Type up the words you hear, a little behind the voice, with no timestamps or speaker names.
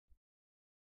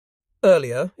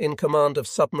Earlier, in command of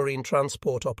submarine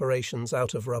transport operations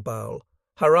out of Rabaul,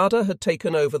 Harada had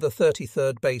taken over the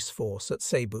 33rd Base Force at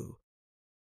Cebu.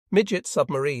 Midget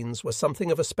submarines were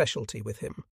something of a specialty with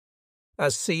him.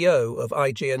 As CO of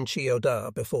IJN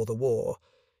Chiyoda before the war,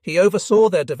 he oversaw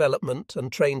their development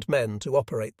and trained men to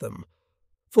operate them.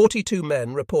 42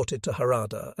 men reported to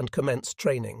Harada and commenced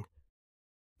training.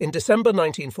 In December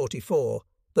 1944,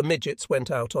 the midgets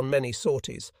went out on many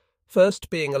sorties, first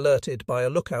being alerted by a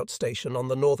lookout station on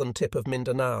the northern tip of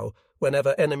Mindanao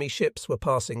whenever enemy ships were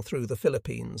passing through the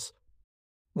Philippines.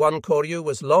 1 Koryu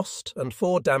was lost and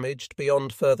 4 damaged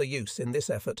beyond further use in this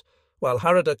effort, while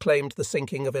Harada claimed the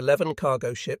sinking of 11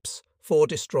 cargo ships, 4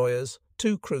 destroyers,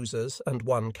 2 cruisers and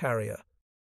 1 carrier.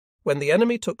 When the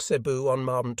enemy took Cebu on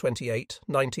March 28,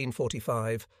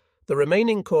 1945, the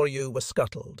remaining Koryu were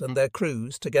scuttled and their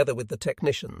crews, together with the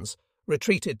technicians,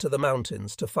 retreated to the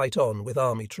mountains to fight on with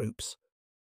army troops.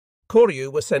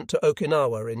 Koryu were sent to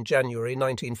Okinawa in January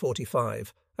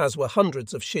 1945, as were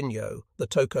hundreds of Shinyo, the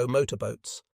Toko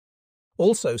motorboats.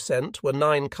 Also sent were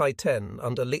 9 Kaiten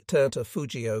under Lieutenant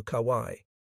Fujio Kawai.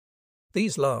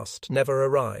 These last never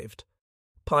arrived.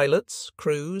 Pilots,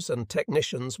 crews and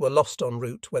technicians were lost en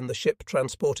route when the ship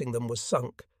transporting them was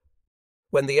sunk.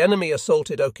 When the enemy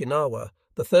assaulted Okinawa,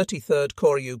 the 33rd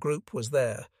Koryu Group was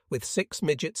there, with 6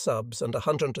 midget subs and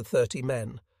 130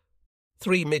 men.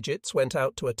 3 midgets went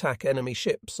out to attack enemy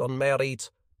ships on Merit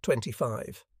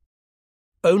 25.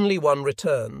 Only one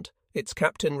returned, its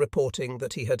captain reporting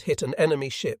that he had hit an enemy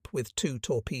ship with 2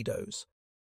 torpedoes.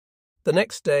 The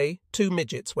next day, 2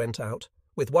 midgets went out,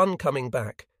 with one coming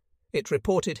back. It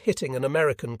reported hitting an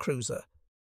American cruiser.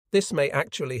 This may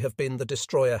actually have been the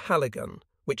destroyer Halligan,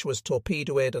 which was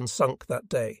torpedoed and sunk that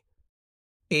day.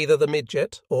 Either the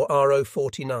midget or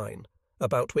RO-49,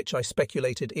 about which I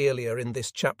speculated earlier in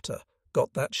this chapter,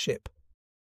 got that ship.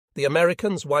 The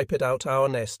Americans wiped out our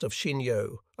nest of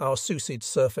Shinyo, our Suicide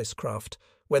surface craft,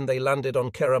 when they landed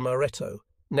on Keramaretto,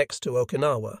 next to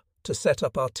Okinawa, to set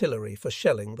up artillery for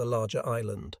shelling the larger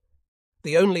island.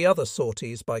 The only other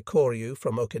sorties by Koryu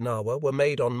from Okinawa were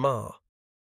made on Ma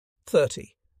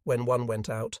 30, when 1 went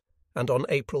out, and on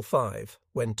April 5,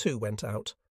 when 2 went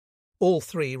out. All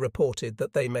 3 reported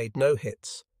that they made no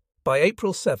hits. By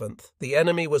April 7th, the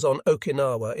enemy was on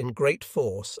Okinawa in great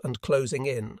force and closing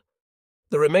in.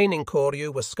 The remaining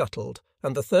Koryu were scuttled,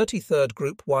 and the 33rd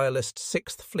Group wirelessed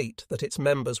 6th Fleet that its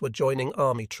members were joining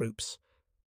army troops.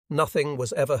 Nothing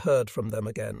was ever heard from them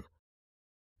again.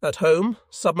 At home,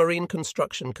 submarine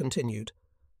construction continued.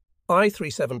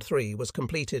 I-373 was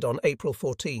completed on April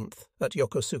 14th at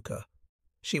Yokosuka.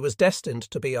 She was destined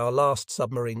to be our last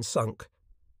submarine sunk.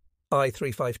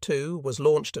 I-352 was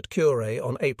launched at Kure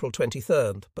on April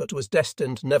 23rd, but was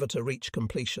destined never to reach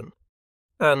completion.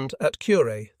 And at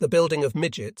Kure, the building of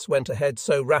midgets went ahead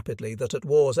so rapidly that at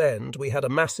war's end we had a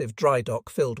massive dry dock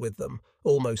filled with them,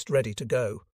 almost ready to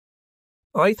go.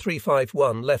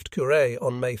 I-351 left Kure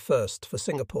on May 1st for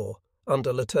Singapore,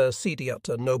 under Lieutenant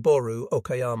Sidiata Noboru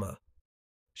Okayama.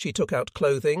 She took out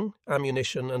clothing,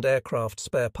 ammunition and aircraft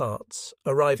spare parts,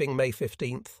 arriving May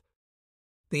 15th.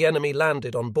 The enemy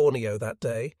landed on Borneo that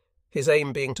day, his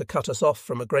aim being to cut us off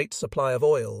from a great supply of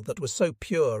oil that was so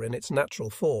pure in its natural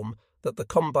form that the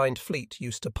combined fleet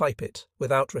used to pipe it,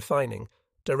 without refining,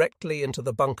 directly into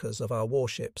the bunkers of our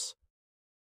warships.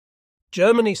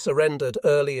 Germany surrendered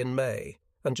early in May,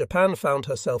 and Japan found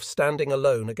herself standing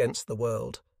alone against the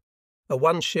world. A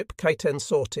 1-ship Kaiten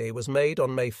sortie was made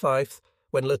on May 5th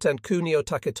when Lieutenant Kunio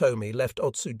Taketomi left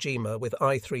Otsujima with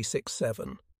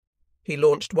I-367. He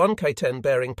launched 1 Kaiten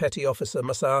bearing Petty Officer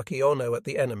Masaaki Ono at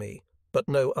the enemy, but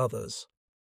no others.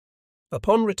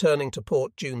 Upon returning to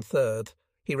port June 3rd,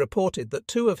 he reported that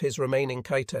 2 of his remaining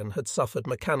Kaiten had suffered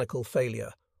mechanical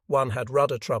failure, 1 had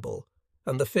rudder trouble,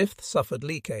 and the 5th suffered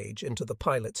leakage into the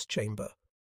pilot's chamber.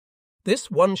 This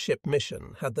 1-ship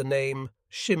mission had the name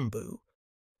Shimbu.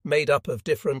 Made up of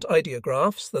different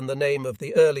ideographs than the name of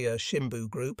the earlier Shimbu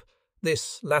group,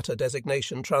 this latter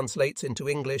designation translates into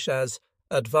English as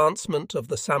Advancement of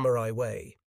the Samurai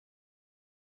Way.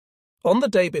 On the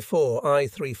day before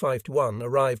I-351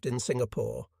 arrived in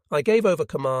Singapore, I gave over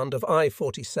command of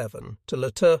I-47 to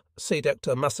Lieutenant Sea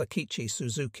Dr. Masakichi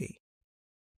Suzuki.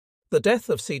 The death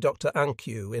of Sea Dr.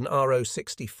 Ankyu in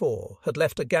RO-64 had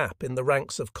left a gap in the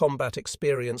ranks of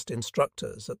combat-experienced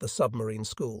instructors at the submarine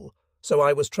school, so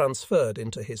I was transferred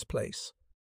into his place.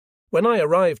 When I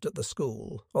arrived at the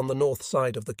school, on the north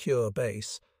side of the Kure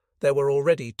base, there were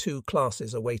already 2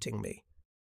 classes awaiting me.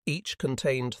 Each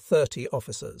contained 30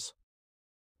 officers.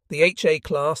 The HA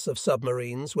class of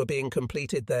submarines were being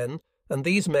completed then, and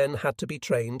these men had to be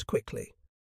trained quickly.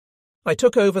 I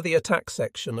took over the attack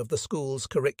section of the school's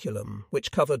curriculum,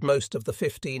 which covered most of the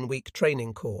 15-week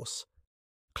training course.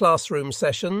 Classroom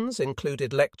sessions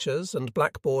included lectures and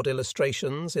blackboard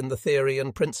illustrations in the theory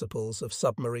and principles of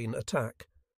submarine attack.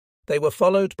 They were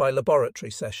followed by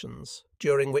laboratory sessions,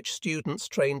 during which students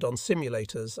trained on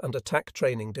simulators and attack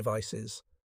training devices.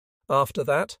 After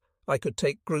that, I could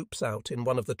take groups out in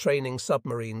one of the training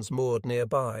submarines moored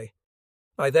nearby.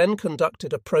 I then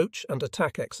conducted approach and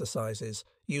attack exercises,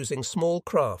 using small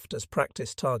craft as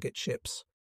practice target ships.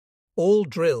 All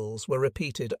drills were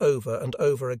repeated over and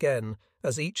over again,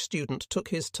 as each student took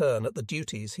his turn at the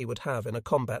duties he would have in a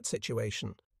combat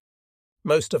situation.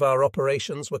 Most of our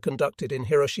operations were conducted in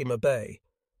Hiroshima Bay.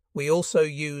 We also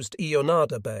used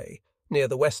Ionada Bay, near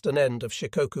the western end of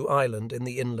Shikoku Island in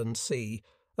the Inland Sea,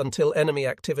 until enemy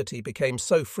activity became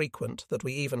so frequent that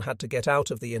we even had to get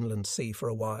out of the Inland Sea for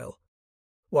a while.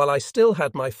 While I still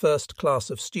had my first class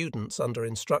of students under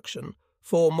instruction,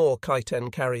 4 more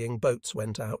kaiten-carrying boats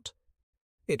went out.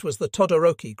 It was the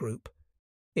Todoroki group.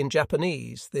 In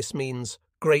Japanese, this means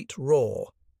great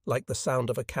roar, like the sound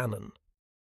of a cannon.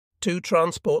 2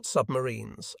 transport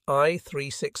submarines,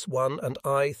 I-361 and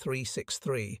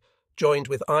I-363, joined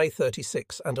with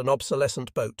I-36 and an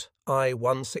obsolescent boat,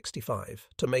 I-165,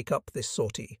 to make up this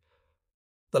sortie.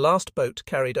 The last boat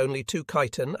carried only 2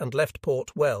 kaiten and left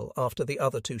port well after the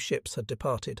other 2 ships had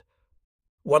departed.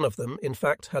 One of them, in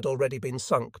fact, had already been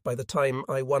sunk by the time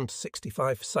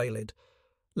I-165 sailed.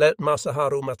 Lieutenant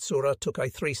Masaharu Matsura took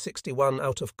I-361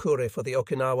 out of Kure for the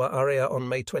Okinawa area on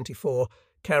May 24,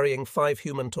 carrying 5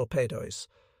 human torpedoes.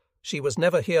 She was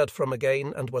never heard from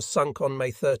again and was sunk on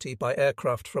May 30 by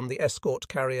aircraft from the escort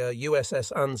carrier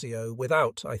USS Anzio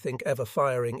without, I think, ever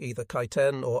firing either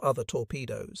kaiten or other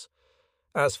torpedoes.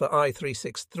 As for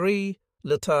I-363,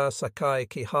 Lieutenant Sakai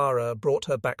Kihara brought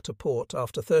her back to port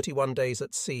after 31 days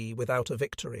at sea without a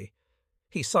victory.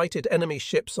 He sighted enemy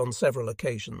ships on several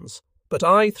occasions, but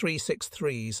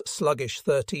I-363's sluggish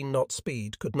 13-knot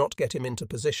speed could not get him into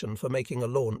position for making a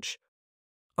launch.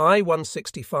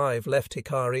 I-165 left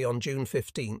Hikari on June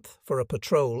 15th for a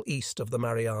patrol east of the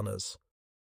Marianas.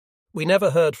 We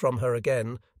never heard from her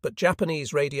again, but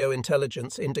Japanese radio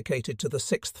intelligence indicated to the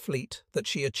 6th Fleet that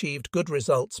she achieved good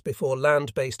results before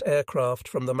land-based aircraft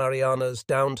from the Marianas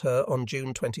downed her on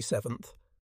June 27th.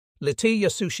 Lieutenant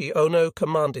Yasushi Ono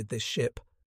commanded this ship.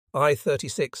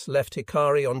 I-36 left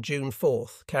Hikari on June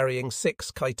 4th, carrying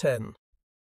 6 kaiten.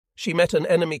 She met an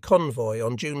enemy convoy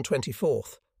on June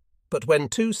 24th, but when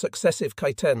 2 successive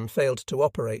kaiten failed to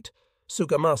operate,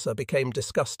 Sugamasa became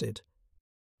disgusted.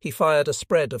 He fired a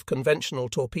spread of conventional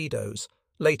torpedoes,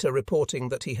 later reporting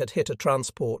that he had hit a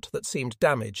transport that seemed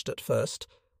damaged at first,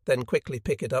 then quickly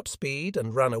picked up speed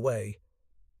and ran away.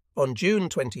 On June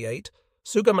 28,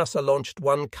 Sugamasa launched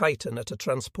 1 kaiten at a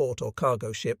transport or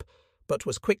cargo ship, but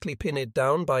was quickly pinned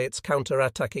down by its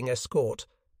counter-attacking escort.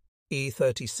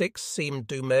 E-36 seemed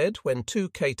doomed when 2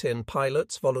 kaiten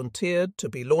pilots volunteered to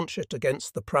be launched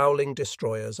against the prowling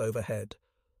destroyers overhead.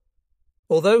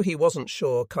 Although he wasn't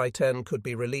sure kaiten could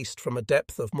be released from a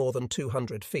depth of more than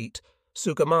 200 feet,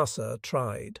 Sugamasa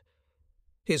tried.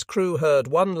 His crew heard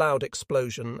 1 loud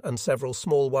explosion and several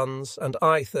small ones, and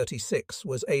I-36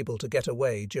 was able to get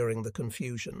away during the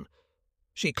confusion.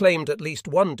 She claimed at least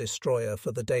 1 destroyer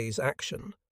for the day's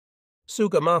action.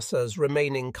 Sugamasa's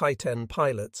remaining kaiten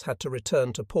pilots had to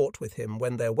return to port with him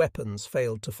when their weapons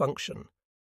failed to function.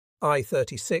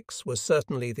 I-36 was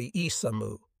certainly the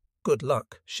Isamu, good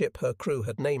luck, ship her crew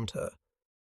had named her.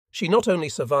 She not only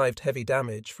survived heavy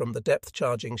damage from the depth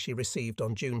charging she received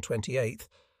on June 28th,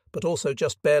 but also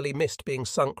just barely missed being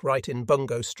sunk right in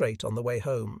Bungo Strait on the way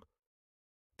home.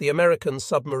 The American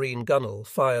submarine gunwale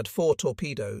fired 4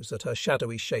 torpedoes at her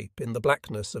shadowy shape in the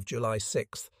blackness of July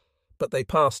 6th, but they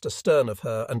passed astern of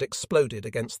her and exploded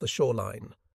against the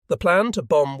shoreline. The plan to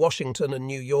bomb Washington and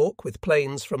New York with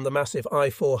planes from the massive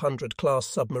I-400 class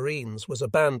submarines was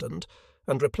abandoned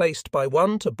and replaced by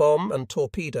 1 to bomb and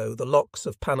torpedo the locks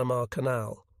of Panama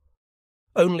Canal.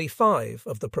 Only 5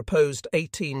 of the proposed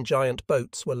 18 giant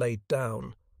boats were laid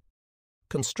down.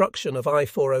 Construction of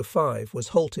I-405 was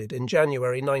halted in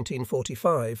January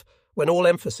 1945 when all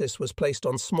emphasis was placed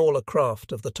on smaller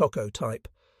craft of the Toko type,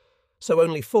 so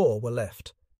only 4 were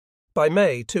left. By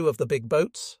May, 2 of the big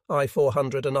boats,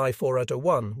 I-400 and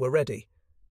I-401, were ready.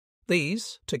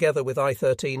 These, together with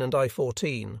I-13 and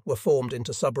I-14, were formed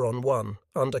into Subron 1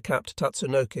 under Capt.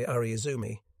 Tatsunoke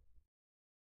Ariizumi.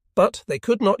 But they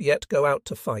could not yet go out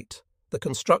to fight. The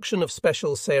construction of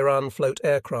special Seiran float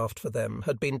aircraft for them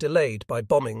had been delayed by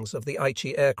bombings of the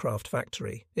Aichi aircraft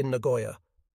factory in Nagoya.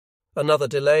 Another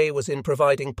delay was in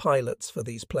providing pilots for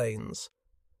these planes.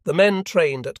 The men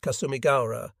trained at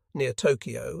Kasumigaura, near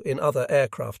Tokyo in other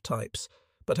aircraft types,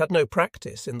 but had no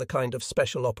practice in the kind of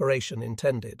special operation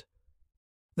intended.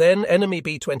 Then enemy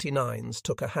B29s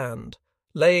took a hand,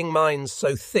 laying mines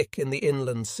so thick in the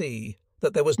inland sea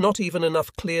that there was not even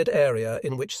enough cleared area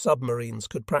in which submarines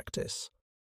could practice.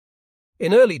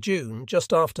 In early June,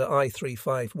 just after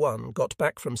I-351 got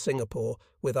back from Singapore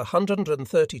with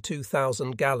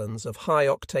 132,000 gallons of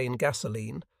high-octane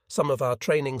gasoline, some of our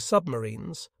training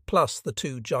submarines, plus the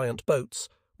 2 giant boats,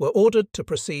 were ordered to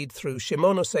proceed through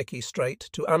Shimonoseki Strait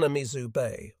to Anamizu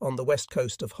Bay on the west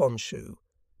coast of Honshu.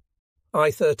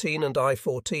 I-13 and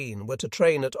I-14 were to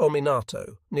train at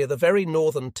Ominato, near the very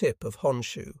northern tip of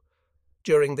Honshu.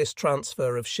 During this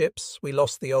transfer of ships, we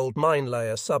lost the old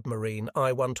mine-layer submarine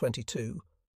I-122.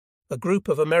 A group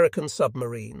of American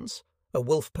submarines, a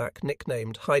wolfpack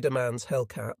nicknamed Heideman's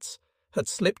Hellcats, had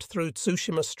slipped through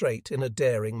Tsushima Strait in a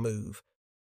daring move.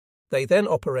 They then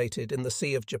operated in the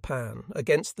Sea of Japan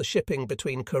against the shipping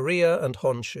between Korea and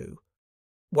Honshu.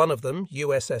 One of them,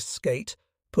 USS Skate,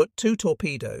 put 2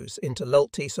 torpedoes into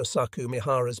Lulti Sosaku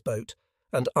Mihara's boat,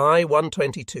 and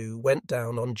I-122 went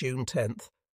down on June 10th,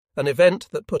 an event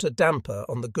that put a damper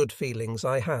on the good feelings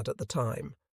I had at the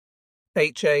time.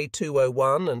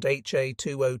 HA-201 and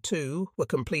HA-202 were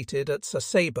completed at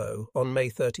Sasebo on May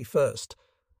 31st,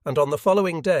 and on the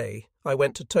following day I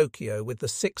went to Tokyo with the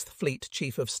 6th Fleet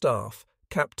Chief of Staff,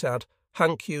 Captain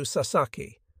Hankyu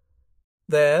Sasaki.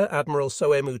 There, Admiral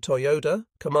Soemu Toyoda,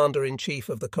 Commander-in-Chief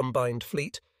of the Combined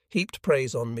Fleet, heaped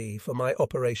praise on me for my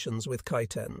operations with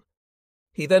Kaiten.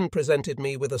 He then presented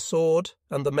me with a sword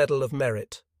and the Medal of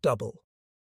Merit, double.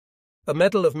 A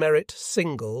Medal of Merit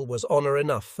single was honour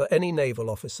enough for any naval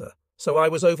officer, so I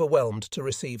was overwhelmed to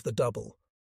receive the double.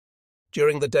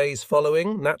 During the days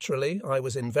following, naturally, I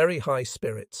was in very high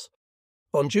spirits.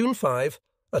 On June 5,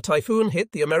 a typhoon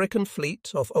hit the American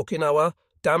fleet off Okinawa,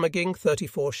 damaging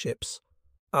 34 ships.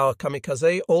 Our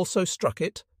kamikaze also struck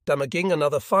it, damaging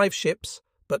another 5 ships,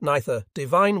 but neither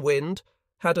divine wind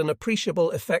had an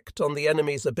appreciable effect on the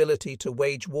enemy's ability to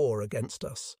wage war against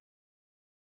us.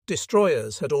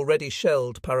 Destroyers had already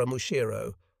shelled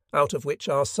Paramushiro, out of which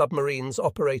our submarines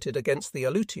operated against the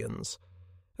Aleutians,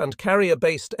 and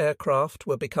carrier-based aircraft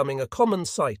were becoming a common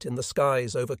sight in the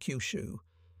skies over Kyushu.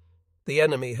 The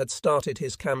enemy had started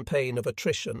his campaign of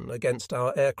attrition against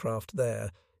our aircraft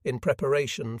there in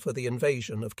preparation for the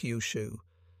invasion of Kyushu.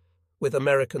 With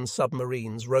American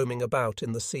submarines roaming about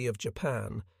in the Sea of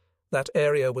Japan, that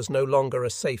area was no longer a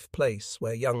safe place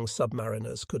where young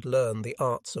submariners could learn the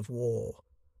arts of war.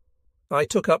 I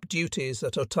took up duties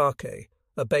at Otake,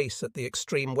 a base at the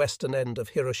extreme western end of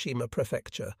Hiroshima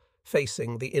Prefecture,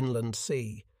 facing the inland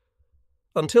sea.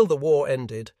 Until the war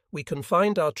ended, we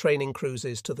confined our training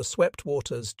cruises to the swept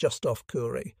waters just off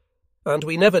Kure, and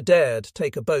we never dared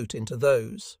take a boat into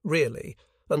those, really,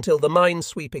 until the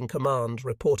Mine-Sweeping Command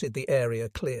reported the area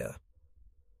clear.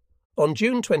 On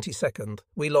June 22nd,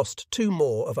 we lost 2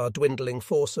 more of our dwindling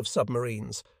force of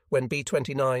submarines when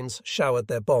B-29s showered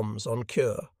their bombs on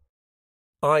Kure.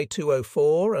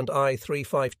 I-204 and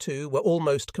I-352 were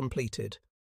almost completed.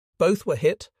 Both were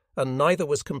hit, and neither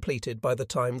was completed by the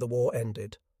time the war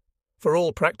ended. For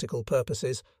all practical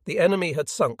purposes, the enemy had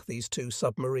sunk these 2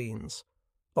 submarines.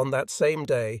 On that same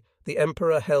day, the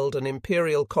Emperor held an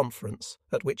imperial conference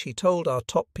at which he told our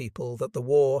top people that the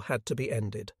war had to be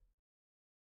ended.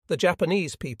 The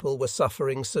Japanese people were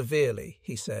suffering severely,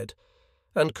 he said,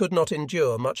 and could not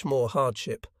endure much more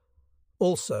hardship.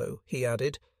 Also, he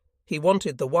added, he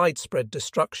wanted the widespread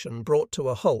destruction brought to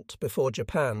a halt before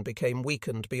Japan became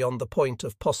weakened beyond the point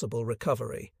of possible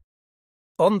recovery.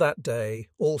 On that day,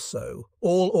 also,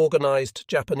 all organized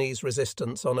Japanese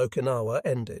resistance on Okinawa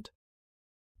ended.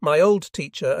 My old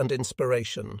teacher and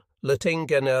inspiration, Lieutenant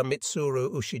Mitsuru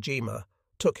Ushijima,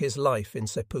 took his life in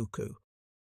seppuku.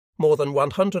 More than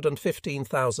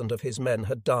 115,000 of his men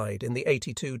had died in the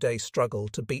 82-day struggle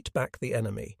to beat back the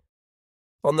enemy.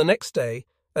 On the next day,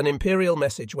 an imperial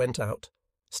message went out,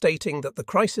 stating that the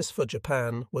crisis for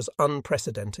Japan was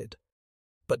unprecedented.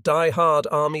 But die-hard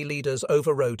army leaders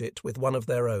overrode it with one of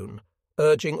their own,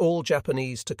 urging all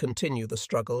Japanese to continue the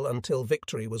struggle until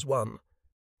victory was won.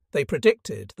 They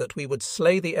predicted that we would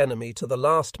slay the enemy to the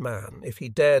last man if he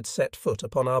dared set foot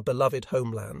upon our beloved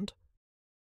homeland.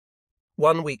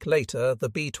 1 week later, the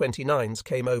B-29s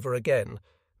came over again,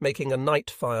 making a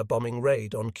night firebombing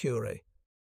raid on Kure.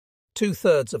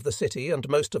 2/3 of the city and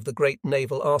most of the great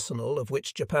naval arsenal of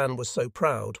which Japan was so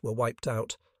proud were wiped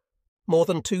out. More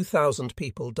than 2,000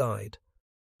 people died.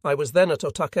 I was then at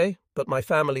Otake, but my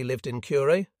family lived in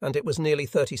Kure, and it was nearly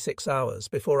 36 hours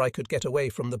before I could get away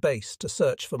from the base to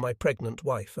search for my pregnant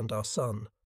wife and our son.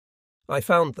 I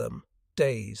found them,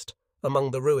 dazed,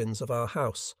 among the ruins of our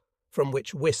house, from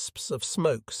which wisps of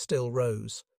smoke still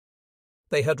rose.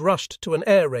 They had rushed to an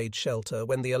air raid shelter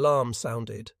when the alarm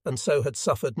sounded, and so had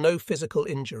suffered no physical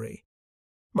injury.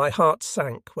 My heart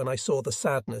sank when I saw the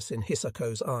sadness in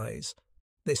Hisako's eyes.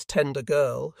 This tender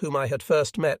girl, whom I had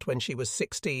first met when she was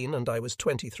 16 and I was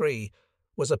 23,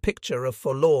 was a picture of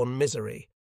forlorn misery.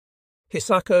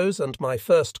 Hisako's and my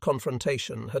first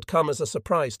confrontation had come as a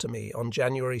surprise to me on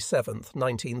January 7th,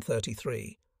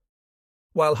 1933.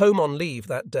 While home on leave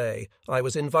that day, I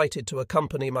was invited to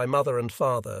accompany my mother and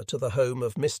father to the home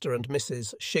of Mr. and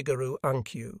Mrs. Shigeru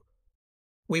Ankyu.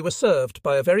 We were served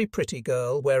by a very pretty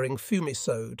girl wearing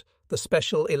fumisode, the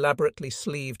special elaborately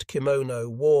sleeved kimono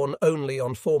worn only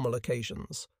on formal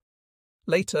occasions.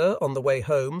 Later, on the way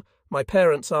home, my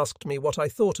parents asked me what I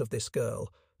thought of this girl,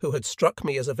 who had struck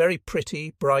me as a very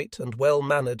pretty, bright, and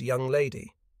well-mannered young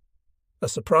lady. A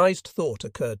surprised thought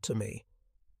occurred to me.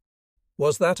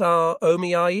 "Was that our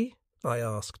Omiai?" I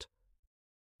asked.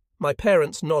 My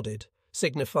parents nodded,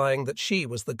 signifying that she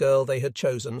was the girl they had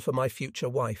chosen for my future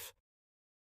wife.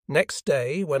 Next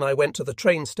day, when I went to the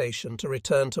train station to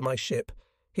return to my ship,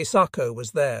 Hisako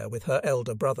was there with her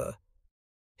elder brother.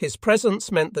 His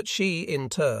presence meant that she, in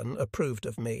turn, approved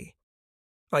of me.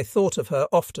 I thought of her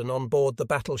often on board the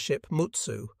battleship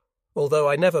Mutsu, although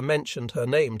I never mentioned her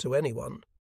name to anyone.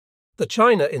 The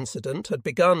China incident had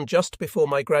begun just before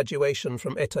my graduation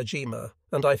from Etajima,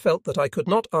 and I felt that I could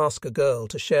not ask a girl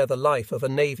to share the life of a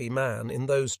Navy man in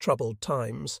those troubled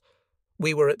times.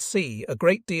 We were at sea a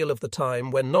great deal of the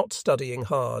time when not studying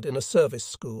hard in a service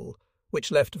school, which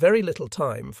left very little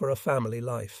time for a family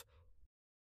life.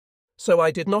 So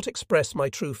I did not express my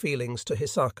true feelings to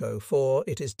Hisako for,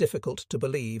 it is difficult to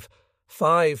believe,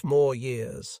 5 more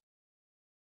years.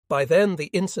 By then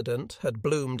the incident had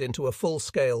bloomed into a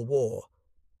full-scale war.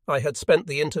 I had spent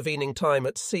the intervening time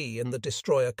at sea in the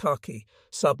destroyer Kaki,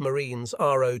 submarines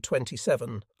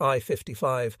RO-27,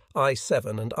 I-55,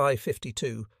 I-7 and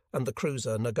I-52, and the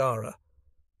cruiser Nagara.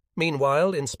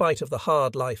 Meanwhile, in spite of the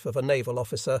hard life of a naval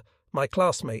officer, my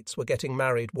classmates were getting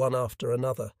married one after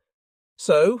another.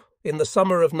 So, in the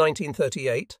summer of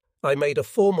 1938, I made a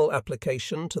formal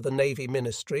application to the Navy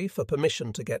Ministry for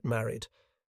permission to get married.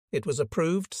 It was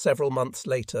approved several months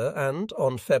later and,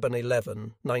 on February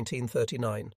 11,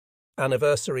 1939,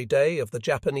 anniversary day of the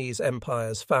Japanese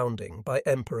Empire's founding by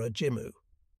Emperor Jimmu.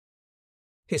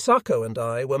 Hisako and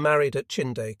I were married at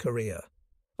Chinde, Korea.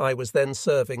 I was then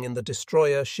serving in the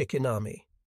destroyer Shikinami.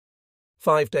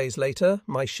 5 days later,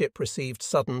 my ship received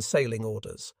sudden sailing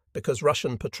orders. Because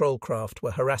Russian patrol craft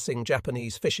were harassing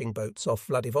Japanese fishing boats off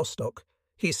Vladivostok,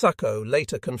 Hisako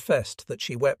later confessed that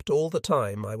she wept all the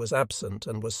time I was absent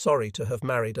and was sorry to have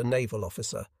married a naval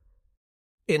officer.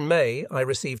 In May, I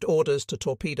received orders to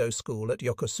torpedo school at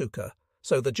Yokosuka,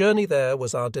 so the journey there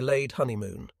was our delayed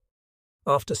honeymoon.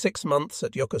 After 6 months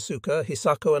at Yokosuka,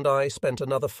 Hisako and I spent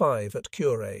another 5 at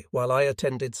Kure while I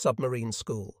attended submarine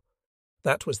school.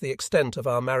 That was the extent of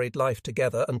our married life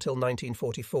together until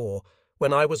 1944,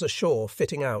 when I was ashore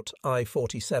fitting out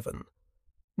I-47.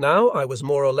 Now I was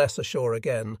more or less ashore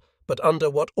again, but under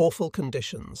what awful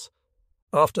conditions.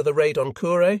 After the raid on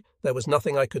Kure, there was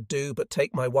nothing I could do but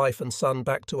take my wife and son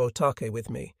back to Otake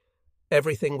with me.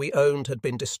 Everything we owned had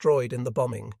been destroyed in the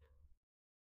bombing.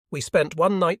 We spent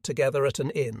one night together at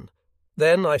an inn.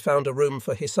 Then I found a room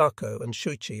for Hisako and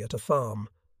Shuichi at a farm.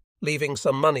 Leaving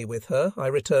some money with her, I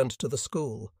returned to the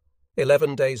school.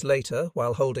 11 days later,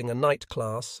 while holding a night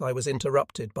class, I was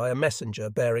interrupted by a messenger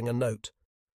bearing a note.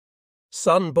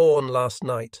 "Son born last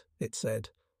night," it said.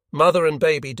 "Mother and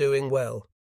baby doing well."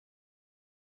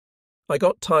 I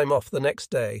got time off the next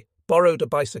day, borrowed a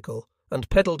bicycle, and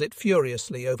pedalled it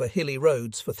furiously over hilly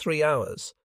roads for 3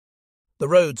 hours. The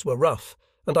roads were rough,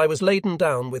 and I was laden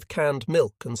down with canned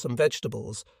milk and some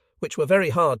vegetables, which were very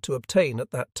hard to obtain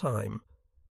at that time.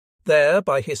 There,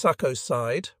 by Hisako's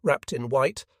side, wrapped in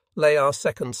white, lay our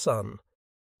second son.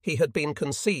 He had been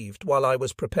conceived while I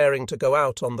was preparing to go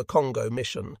out on the Congo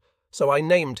mission, so I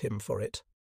named him for it.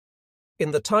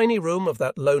 In the tiny room of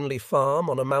that lonely farm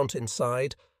on a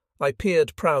mountainside, I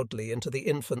peered proudly into the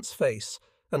infant's face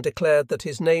and declared that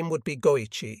his name would be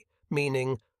Goichi,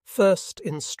 meaning first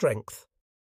in strength.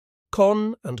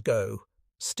 Kon and go,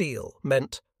 steel,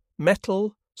 meant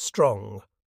metal, strong.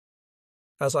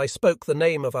 As I spoke the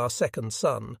name of our second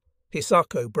son,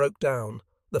 Hisako broke down,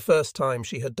 the first time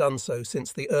she had done so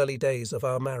since the early days of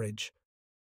our marriage.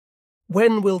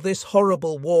 "When will this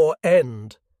horrible war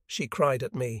end?" she cried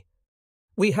at me.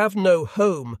 "We have no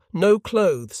home, no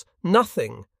clothes,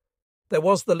 nothing. There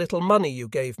was the little money you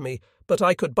gave me, but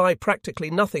I could buy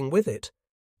practically nothing with it.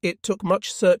 It took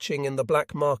much searching in the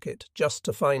black market just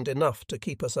to find enough to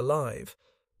keep us alive.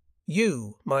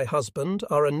 You, my husband,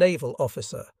 are a naval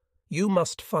officer. You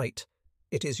must fight.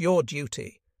 It is your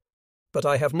duty. But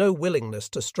I have no willingness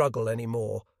to struggle any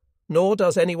more, nor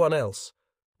does anyone else.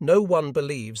 No one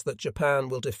believes that Japan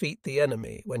will defeat the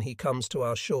enemy when he comes to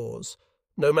our shores,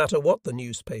 no matter what the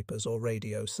newspapers or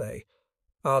radio say.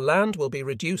 Our land will be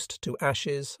reduced to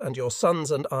ashes, and your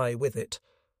sons and I with it.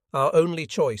 Our only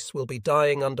choice will be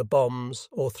dying under bombs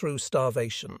or through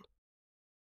starvation.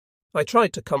 I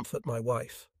tried to comfort my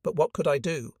wife, but what could I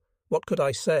do? What could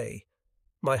I say?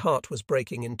 My heart was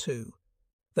breaking in two.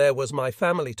 There was my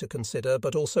family to consider,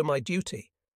 but also my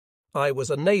duty. I was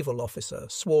a naval officer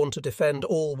sworn to defend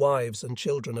all wives and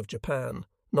children of Japan,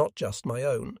 not just my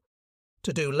own.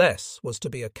 To do less was to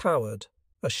be a coward,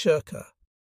 a shirker.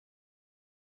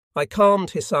 I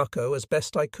calmed Hisako as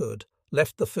best I could,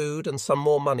 left the food and some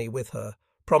more money with her,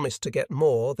 promised to get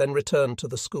more, then returned to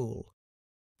the school.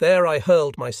 There I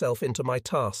hurled myself into my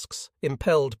tasks,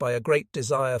 impelled by a great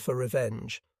desire for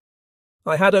revenge.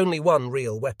 I had only one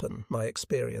real weapon, my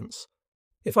experience.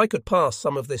 If I could pass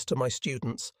some of this to my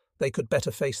students, they could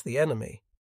better face the enemy.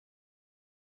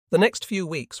 The next few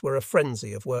weeks were a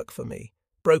frenzy of work for me,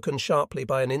 broken sharply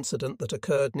by an incident that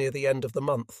occurred near the end of the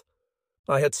month.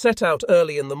 I had set out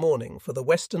early in the morning for the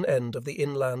western end of the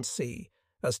inland sea,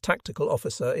 as tactical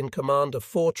officer in command of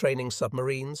 4 training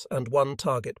submarines and 1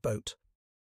 target boat.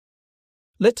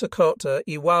 Lieutenant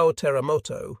Iwao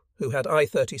Teramoto, who had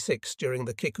I-36 during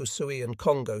the Kikusui and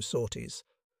Congo sorties,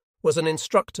 was an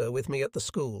instructor with me at the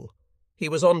school. He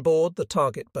was on board the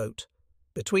target boat.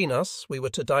 Between us, we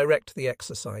were to direct the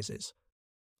exercises.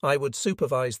 I would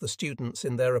supervise the students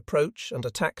in their approach and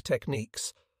attack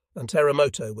techniques, and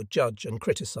Teramoto would judge and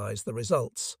criticize the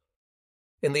results.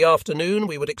 In the afternoon,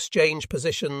 we would exchange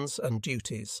positions and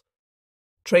duties.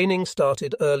 Training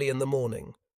started early in the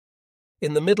morning.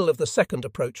 In the middle of the second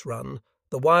approach run,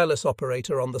 the wireless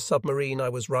operator on the submarine I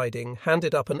was riding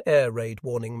handed up an air raid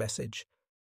warning message.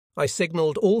 I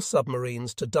signalled all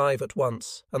submarines to dive at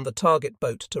once and the target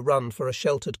boat to run for a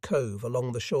sheltered cove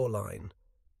along the shoreline.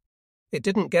 It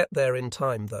didn't get there in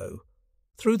time, though.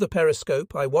 Through the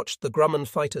periscope, I watched the Grumman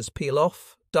fighters peel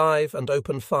off, dive and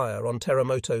open fire on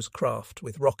Teramoto's craft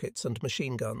with rockets and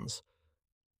machine guns.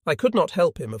 I could not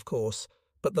help him, of course,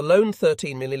 but the lone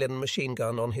 13mm machine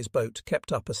gun on his boat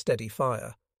kept up a steady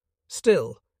fire.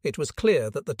 Still, it was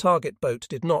clear that the target boat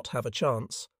did not have a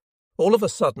chance. All of a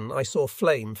sudden, I saw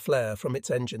flame flare from its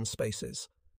engine spaces.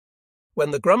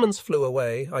 When the Grummans flew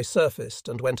away, I surfaced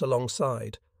and went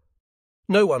alongside.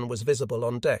 No one was visible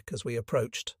on deck as we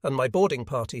approached, and my boarding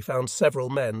party found several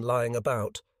men lying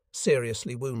about,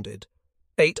 seriously wounded.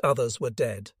 8 others were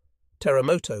dead.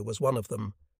 Teramoto was one of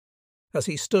them. As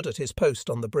he stood at his post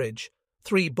on the bridge,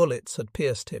 3 bullets had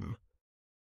pierced him.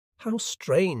 How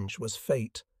strange was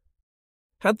fate!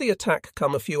 Had the attack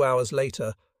come a few hours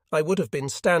later, I would have been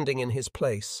standing in his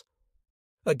place.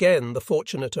 Again, the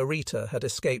fortunate Arita had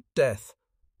escaped death.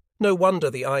 No wonder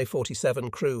the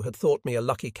I-47 crew had thought me a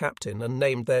lucky captain and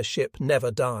named their ship Never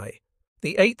Die.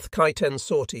 The 8th Kaiten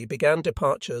sortie began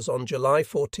departures on July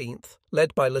 14th,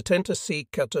 led by Lieutenant C.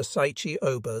 Saichi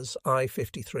Oba's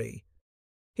I-53.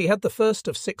 He had the first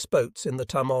of 6 boats in the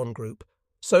Tamon group,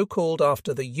 so called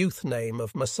after the youth name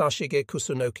of Masashige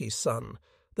Kusunoki's son,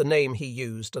 the name he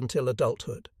used until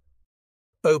adulthood.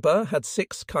 Oba had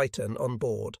 6 kaiten on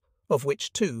board, of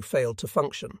which 2 failed to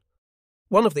function.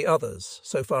 One of the others,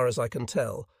 so far as I can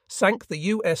tell, sank the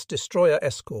U.S. destroyer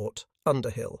escort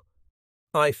Underhill.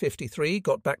 I-53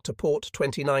 got back to port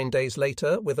 29 days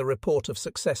later with a report of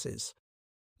successes.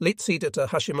 Litsidata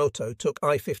Hashimoto took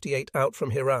I-58 out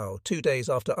from Hirao 2 days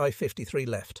after I-53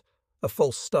 left, a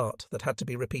false start that had to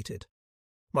be repeated.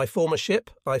 My former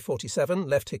ship, I-47,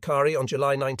 left Hikari on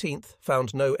July 19th,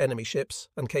 found no enemy ships,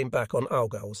 and came back on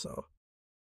Auga also.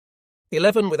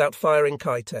 11 without firing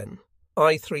Kai-10.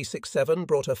 I-367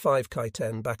 brought her 5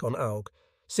 Kai-10 back on Aug.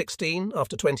 16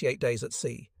 after 28 days at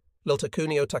sea.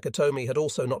 Liltakunio Takatomi had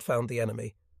also not found the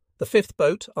enemy. The 5th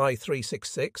boat,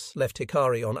 I-366, left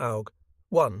Hikari on Aug.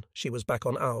 1, she was back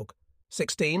on Aug.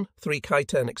 16, 3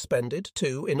 Kai-10 expended,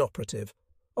 2 inoperative.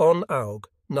 On Aug.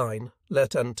 9,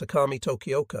 Lieutenant Takami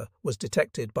Tokioka was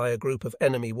detected by a group of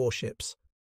enemy warships.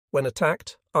 When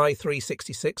attacked,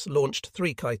 I-366 launched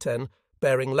 3 Kai-10,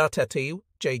 bearing Latetiu,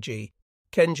 JG,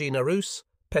 Kenji Naruse,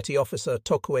 Petty Officer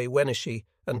Tokue Wenishi,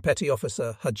 and Petty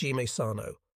Officer Hajime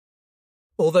Sano.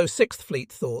 Although 6th Fleet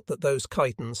thought that those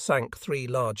Kaiten sank 3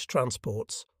 large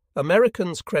transports,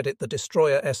 Americans credit the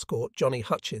destroyer escort Johnny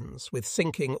Hutchins with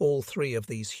sinking all 3 of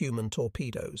these human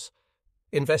torpedoes.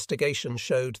 Investigation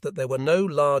showed that there were no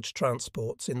large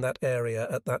transports in that area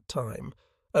at that time,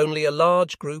 only a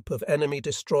large group of enemy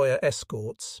destroyer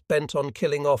escorts bent on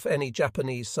killing off any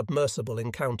Japanese submersible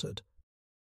encountered.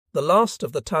 The last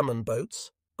of the Tamon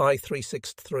boats,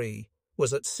 I-363,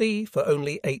 was at sea for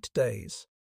only 8 days.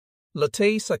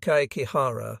 Latei Sakai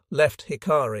Kihara left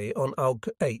Hikari on Aug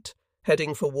 8,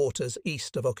 heading for waters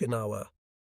east of Okinawa.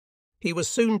 He was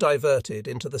soon diverted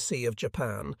into the Sea of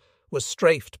Japan, was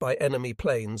strafed by enemy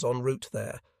planes en route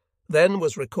there, then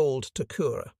was recalled to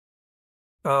Kure.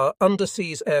 Our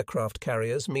underseas aircraft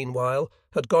carriers, meanwhile,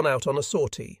 had gone out on a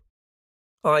sortie.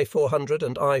 I-400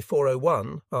 and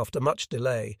I-401, after much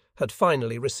delay, had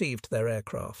finally received their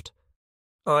aircraft.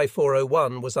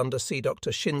 I-401 was under Sea Dr.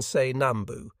 Shinsei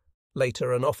Nambu,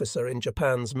 later an officer in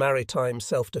Japan's Maritime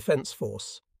Self-Defense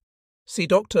Force. Sea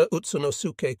Dr.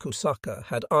 Utsunosuke Kusaka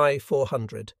had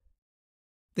I-400.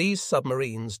 These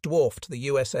submarines dwarfed the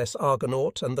USS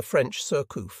Argonaut and the French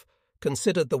Surcouf,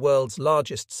 considered the world's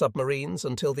largest submarines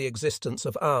until the existence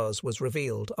of ours was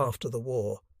revealed after the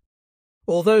war.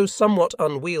 Although somewhat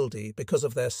unwieldy because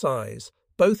of their size,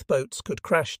 both boats could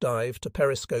crash dive to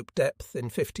periscope depth in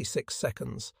 56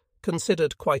 seconds,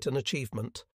 considered quite an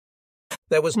achievement.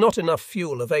 There was not enough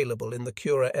fuel available in the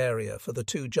Kure area for the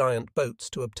 2 giant boats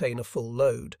to obtain a full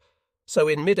load, so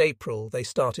in mid-April they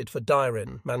started for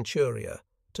Dairen, Manchuria,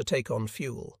 to take on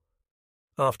fuel.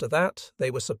 After that, they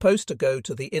were supposed to go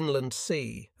to the inland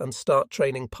sea and start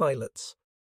training pilots.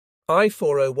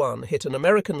 I-401 hit an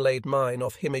American-laid mine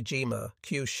off Himejima,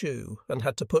 Kyushu, and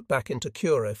had to put back into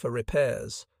Kure for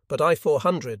repairs, but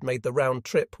I-400 made the round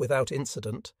trip without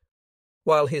incident.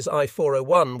 While his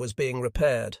I-401 was being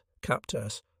repaired,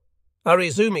 captors,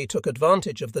 Arizumi took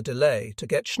advantage of the delay to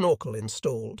get Schnorkel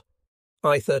installed.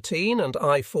 I-13 and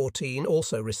I-14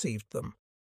 also received them.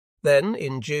 Then,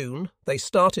 in June, they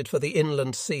started for the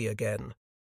inland sea again.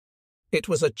 It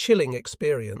was a chilling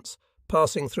experience,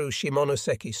 passing through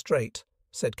Shimonoseki Strait,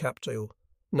 said Captain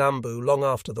Nambu long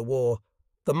after the war.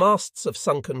 The masts of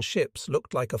sunken ships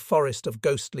looked like a forest of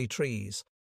ghostly trees.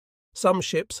 Some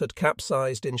ships had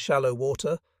capsized in shallow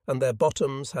water, and their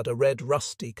bottoms had a red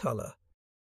rusty colour.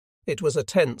 It was a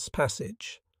tense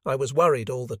passage. I was worried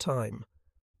all the time.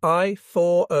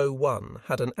 I-401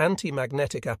 had an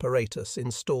anti-magnetic apparatus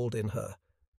installed in her,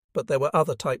 but there were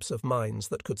other types of mines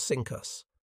that could sink us.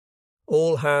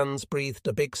 All hands breathed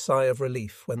a big sigh of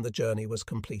relief when the journey was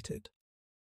completed.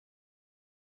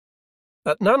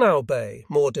 At Nanao Bay,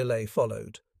 more delay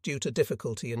followed, due to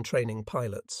difficulty in training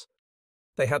pilots.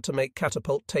 They had to make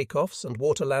catapult takeoffs and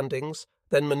water landings,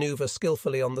 then manoeuvre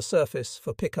skillfully on the surface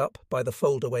for pickup by the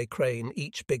fold-away crane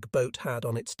each big boat had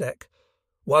on its deck.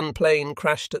 One plane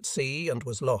crashed at sea and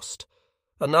was lost.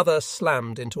 Another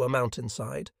slammed into a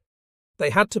mountainside.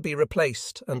 They had to be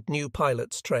replaced and new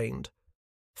pilots trained.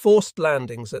 Forced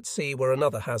landings at sea were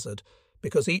another hazard,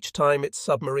 because each time its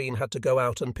submarine had to go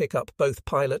out and pick up both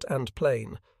pilot and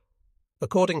plane.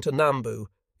 According to Nambu,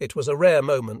 it was a rare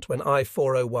moment when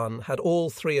I-401 had all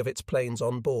 3 of its planes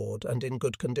on board and in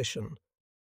good condition.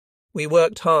 "We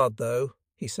worked hard, though,"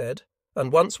 he said,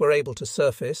 "and once were able to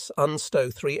surface,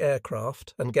 unstow 3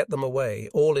 aircraft, and get them away,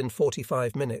 all in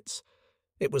 45 minutes.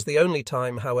 It was the only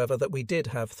time, however, that we did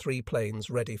have 3 planes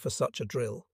ready for such a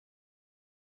drill."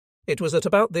 It was at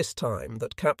about this time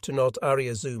that Captain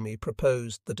Ariazumi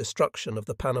proposed the destruction of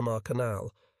the Panama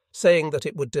Canal, saying that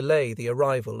it would delay the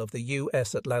arrival of the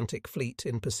U.S. Atlantic Fleet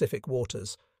in Pacific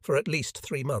waters for at least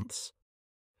 3 months.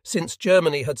 Since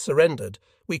Germany had surrendered,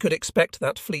 we could expect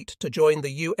that fleet to join the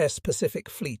U.S. Pacific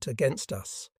Fleet against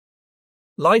us.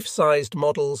 Life-sized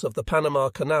models of the Panama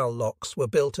Canal locks were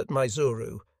built at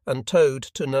Maizuru and towed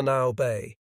to Nanao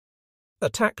Bay.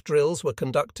 Attack drills were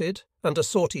conducted and a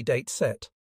sortie date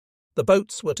set. The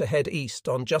boats were to head east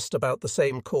on just about the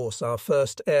same course our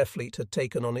first air fleet had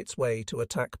taken on its way to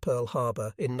attack Pearl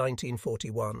Harbor in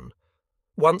 1941.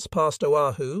 Once past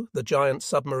Oahu, the giant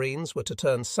submarines were to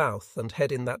turn south and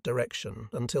head in that direction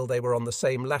until they were on the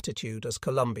same latitude as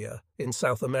Colombia, in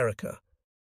South America.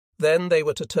 Then they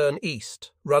were to turn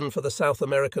east, run for the South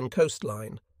American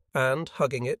coastline, and,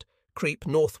 hugging it, creep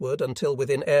northward until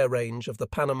within air range of the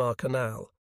Panama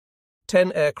Canal.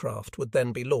 10 aircraft would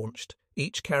then be launched,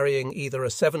 each carrying either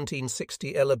a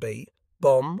 1760 LB,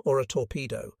 bomb, or a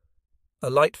torpedo. A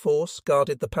light force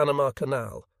guarded the Panama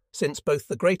Canal, since both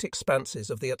the great expanses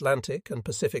of the Atlantic and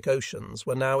Pacific Oceans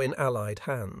were now in Allied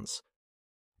hands.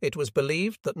 It was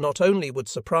believed that not only would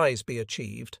surprise be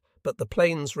achieved, but the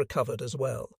planes recovered as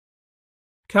well.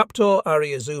 Captain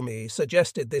Ariazumi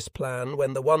suggested this plan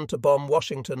when the one to bomb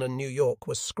Washington and New York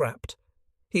was scrapped.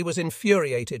 He was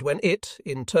infuriated when it,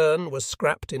 in turn, was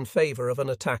scrapped in favor of an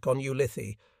attack on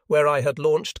Ulithi, where I had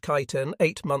launched Kaiten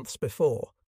 8 months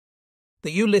before.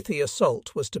 The Ulithi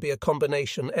assault was to be a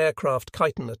combination aircraft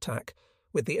Kaiten attack,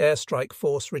 with the airstrike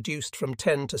force reduced from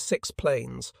 10 to 6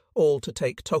 planes, all to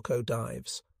take Toko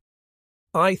dives.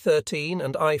 I-13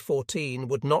 and I-14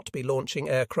 would not be launching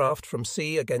aircraft from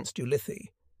sea against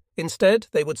Ulithi. Instead,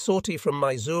 they would sortie from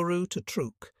Maizuru to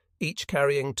Truk, each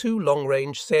carrying 2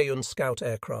 long-range Seiyun scout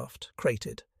aircraft,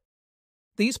 crated.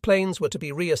 These planes were to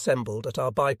be reassembled at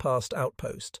our bypassed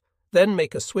outpost, then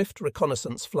make a swift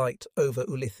reconnaissance flight over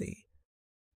Ulithi.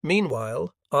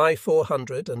 Meanwhile,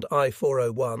 I-400 and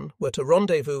I-401 were to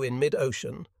rendezvous in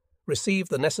mid-ocean, receive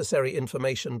the necessary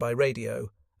information by radio,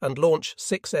 and launch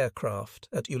 6 aircraft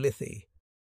at Ulithi.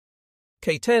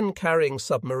 K-10 carrying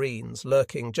submarines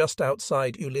lurking just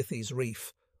outside Ulithi's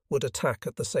reef would attack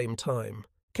at the same time.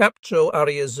 Capcho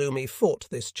Ariazumi fought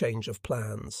this change of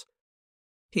plans.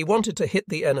 He wanted to hit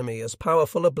the enemy as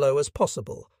powerful a blow as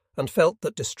possible and felt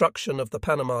that destruction of the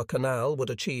Panama Canal would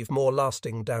achieve more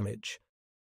lasting damage.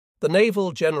 The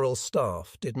Naval General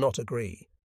Staff did not agree.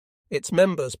 Its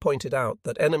members pointed out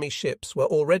that enemy ships were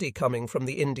already coming from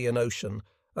the Indian Ocean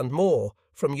and more,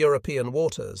 from European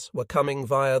waters, were coming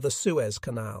via the Suez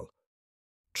Canal.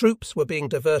 Troops were being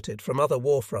diverted from other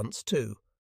war fronts too.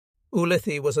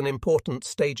 Ulithi was an important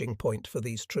staging point for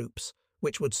these troops,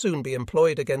 which would soon be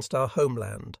employed against our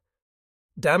homeland.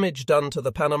 Damage done to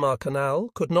the Panama Canal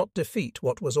could not defeat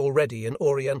what was already in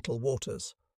Oriental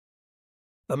waters.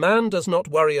 "A man does not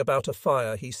worry about a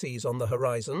fire he sees on the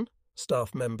horizon,"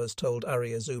 staff members told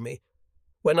Ariazumi,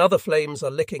 "when other flames are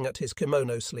licking at his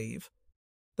kimono sleeve."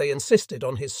 They insisted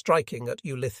on his striking at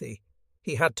Ulithi.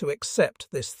 He had to accept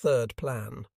this third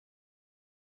plan.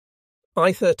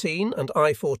 I-13 and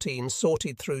I-14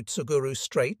 sortied through Tsuguru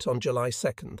Strait on July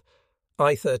 2nd.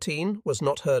 I-13 was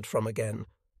not heard from again.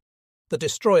 The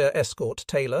destroyer escort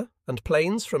Taylor and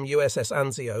planes from USS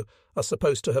Anzio are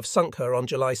supposed to have sunk her on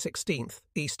July 16th,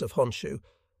 east of Honshu,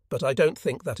 but I don't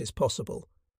think that is possible.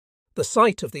 The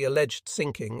site of the alleged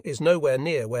sinking is nowhere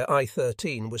near where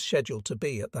I-13 was scheduled to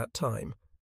be at that time.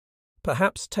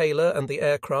 Perhaps Taylor and the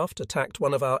aircraft attacked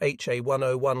one of our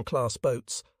HA-101 class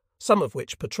boats, some of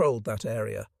which patrolled that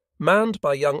area, manned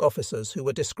by young officers who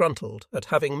were disgruntled at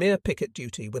having mere picket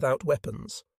duty without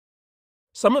weapons.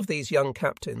 Some of these young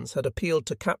captains had appealed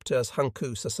to captors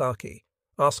Hanku Sasaki,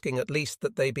 asking at least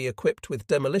that they be equipped with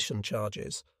demolition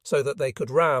charges so that they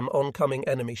could ram oncoming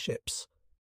enemy ships.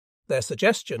 Their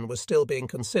suggestion was still being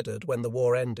considered when the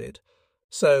war ended,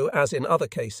 so, as in other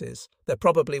cases, there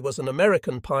probably was an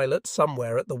American pilot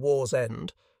somewhere at the war's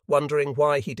end, wondering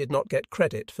why he did not get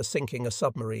credit for sinking a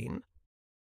submarine.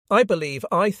 I believe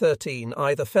I-13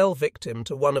 either fell victim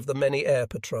to one of the many air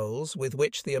patrols with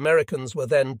which the Americans were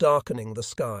then darkening the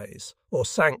skies, or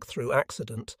sank through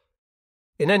accident.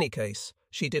 In any case,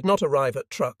 she did not arrive at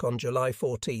Truk on July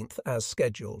 14th as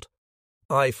scheduled.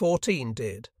 I-14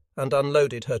 did, and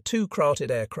unloaded her 2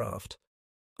 crowded aircraft.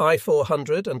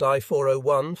 I-400 and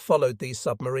I-401 followed these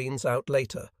submarines out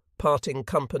later, parting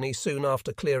company soon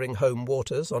after clearing home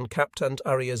waters on Captain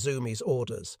Ariazumi's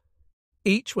orders.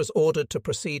 Each was ordered to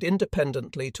proceed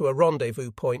independently to a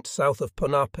rendezvous point south of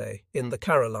Ponape in the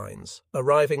Carolines,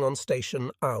 arriving on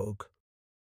station Aug.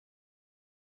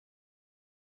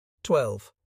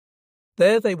 12.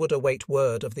 There they would await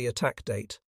word of the attack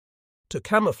date. To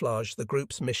camouflage the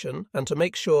group's mission and to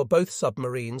make sure both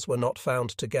submarines were not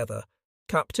found together,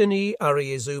 Captain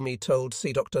Ariazumi told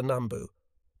Sea Dr. Nambu,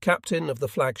 captain of the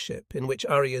flagship in which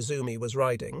Ariazumi was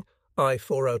riding,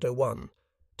 I-401,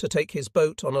 to take his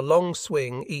boat on a long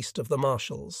swing east of the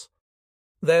Marshalls.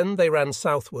 Then they ran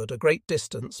southward a great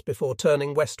distance before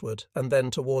turning westward and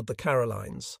then toward the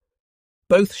Carolines.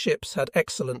 Both ships had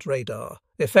excellent radar,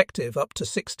 effective up to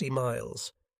 60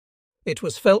 miles. It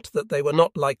was felt that they were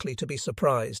not likely to be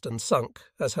surprised and sunk,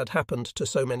 as had happened to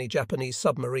so many Japanese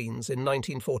submarines in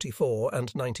 1944 and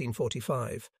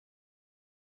 1945.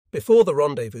 Before the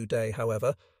rendezvous day,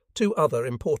 however, 2 other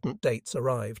important dates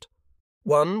arrived.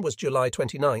 One was July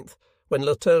 29th, when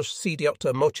Lieutenant Sea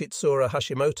Dr. Mochitsura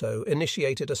Hashimoto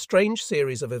initiated a strange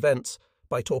series of events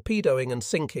by torpedoing and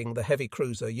sinking the heavy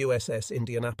cruiser USS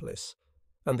Indianapolis.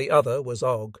 And the other was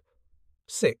Aug.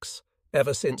 6.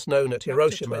 Ever since known at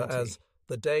Hiroshima as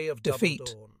the Day of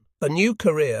Defeat, a new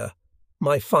career,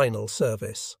 my final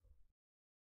service.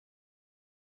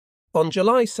 On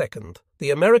July 2nd, the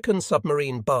American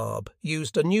submarine Barb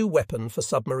used a new weapon for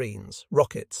submarines,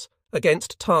 rockets,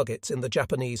 against targets in the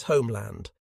Japanese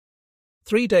homeland.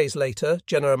 3 days later,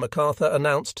 General MacArthur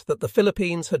announced that the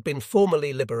Philippines had been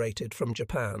formally liberated from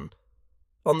Japan.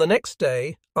 On the next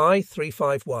day,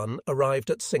 I-351 arrived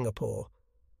at Singapore.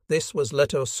 This was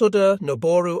Letotsuda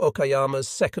Noboru Okayama's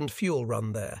second fuel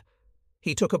run there.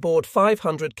 He took aboard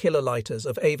 500 kiloliters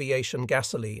of aviation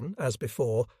gasoline, as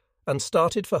before, and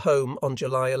started for home on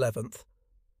July 11th.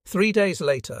 3 days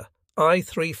later,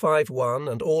 I-351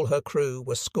 and all her crew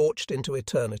were scorched into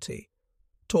eternity.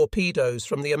 Torpedoes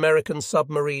from the American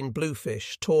submarine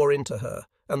Bluefish tore into her,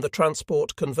 and the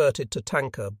transport converted to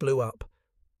tanker blew up.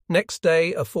 Next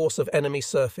day, a force of enemy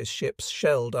surface ships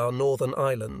shelled our northern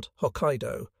island,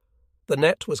 Hokkaido. The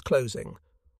net was closing.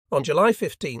 On July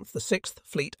 15th, the 6th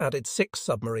Fleet added 6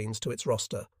 submarines to its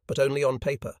roster, but only on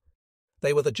paper.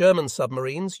 They were the German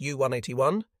submarines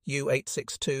U-181,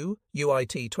 U-862,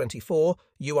 UIT-24,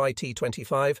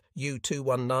 UIT-25,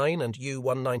 U-219 and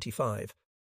U-195.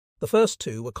 The first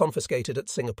 2 were confiscated at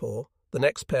Singapore, the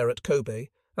next pair at Kobe,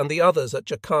 and the others at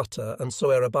Jakarta and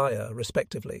Surabaya,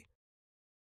 respectively.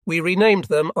 We renamed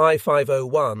them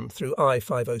I-501 through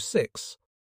I-506.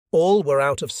 All were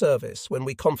out of service when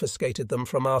we confiscated them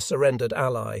from our surrendered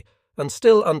ally, and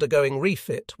still undergoing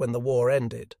refit when the war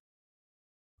ended.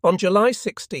 On July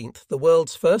 16th, the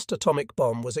world's first atomic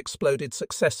bomb was exploded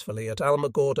successfully at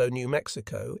Alamogordo, New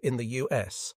Mexico, in the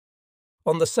U.S.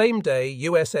 On the same day,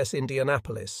 USS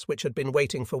Indianapolis, which had been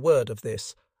waiting for word of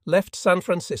this, left San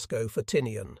Francisco for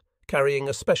Tinian, carrying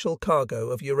a special cargo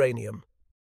of uranium.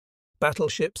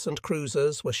 Battleships and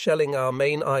cruisers were shelling our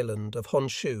main island of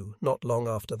Honshu not long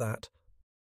after that.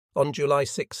 On July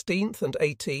 16th and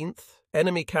 18th,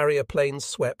 enemy carrier planes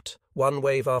swept, one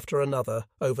wave after another,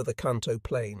 over the Kanto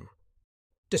Plain.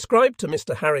 Described to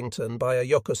Mr. Harrington by a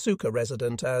Yokosuka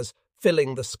resident as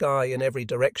filling the sky in every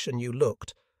direction you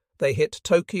looked, they hit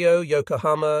Tokyo,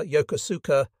 Yokohama,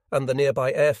 Yokosuka, and the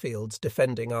nearby airfields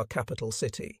defending our capital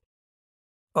city.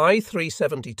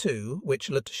 I-372, which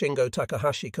Lt. Shingo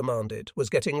Takahashi commanded, was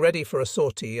getting ready for a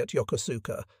sortie at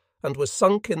Yokosuka, and was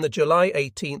sunk in the July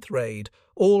 18th raid,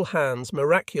 all hands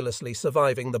miraculously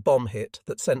surviving the bomb hit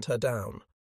that sent her down.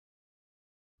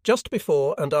 Just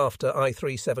before and after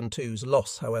I-372's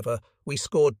loss, however, we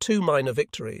scored 2 minor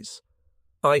victories.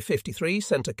 I-53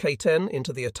 sent a K-10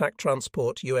 into the attack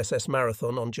transport USS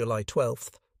Marathon on July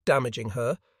 12th, damaging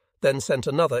her, then sent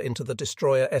another into the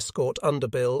destroyer escort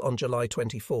Underbill on July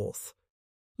 24th.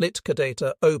 Lit. Cadet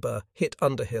Ober hit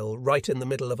Underhill right in the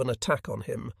middle of an attack on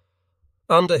him.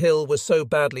 Underhill was so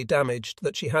badly damaged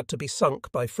that she had to be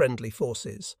sunk by friendly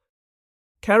forces.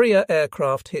 Carrier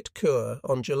aircraft hit Kure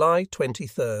on July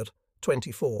 23rd,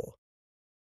 24.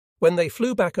 When they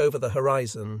flew back over the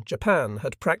horizon, Japan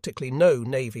had practically no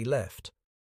navy left.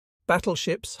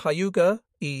 Battleships Hyuga,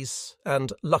 Ise,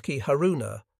 and Lucky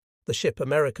Haruna, the ship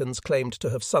Americans claimed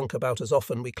to have sunk about as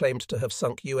often we claimed to have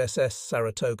sunk USS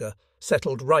Saratoga,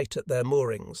 settled right at their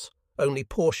moorings, only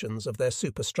portions of their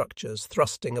superstructures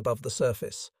thrusting above the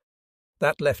surface.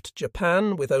 That left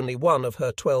Japan with only one of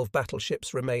her 12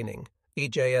 battleships remaining,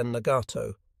 EJN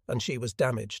Nagato, and she was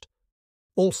damaged.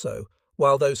 Also,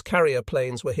 while those carrier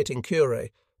planes were hitting Kure,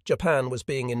 Japan was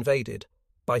being invaded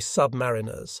by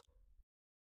submariners.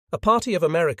 A party of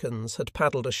Americans had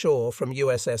paddled ashore from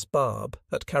USS Barb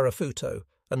at Karafuto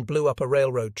and blew up a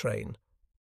railroad train.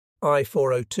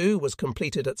 I-402 was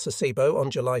completed at Sasebo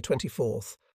on July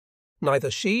 24th.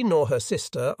 Neither she nor her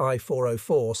sister,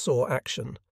 I-404, saw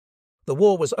action. The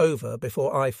war was over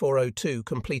before I-402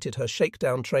 completed her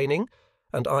shakedown training,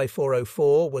 and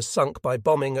I-404 was sunk by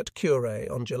bombing at Kure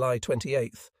on July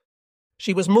 28th.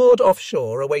 She was moored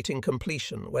offshore awaiting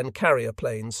completion when carrier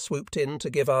planes swooped in to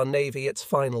give our navy its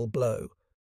final blow.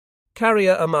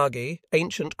 Carrier Amagi,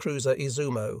 ancient cruiser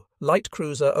Izumo, light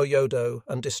cruiser Oyodo,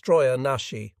 and destroyer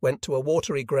Nashi went to a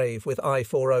watery grave with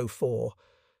I-404.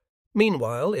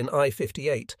 Meanwhile, in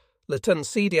I-58, Lieutenant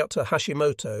Siddhartha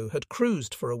Hashimoto had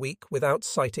cruised for a week without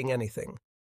sighting anything.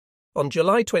 On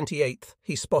July 28th,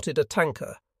 he spotted a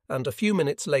tanker, and a few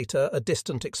minutes later a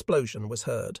distant explosion was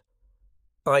heard.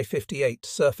 I-58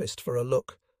 surfaced for a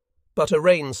look, but a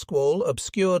rain squall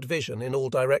obscured vision in all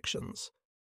directions.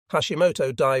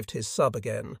 Hashimoto dived his sub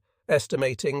again,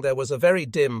 estimating there was a very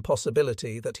dim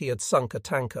possibility that he had sunk a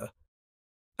tanker.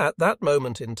 At that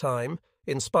moment in time,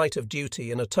 in spite of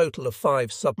duty in a total of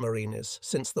 5 submarines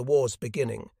since the war's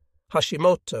beginning,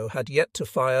 Hashimoto had yet to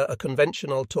fire a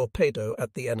conventional torpedo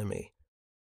at the enemy.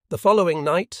 The following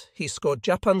night, he scored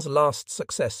Japan's last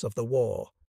success of the war.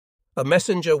 A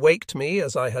messenger waked me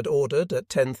as I had ordered at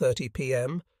 10:30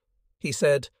 p.m. He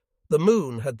said, the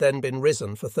moon had then been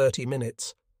risen for 30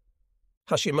 minutes.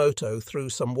 Hashimoto threw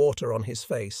some water on his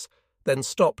face, then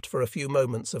stopped for a few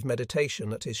moments of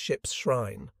meditation at his ship's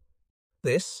shrine.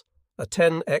 This, a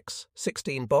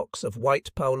 10x16 box of white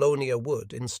paulownia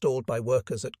wood installed by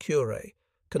workers at Kure,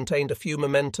 contained a few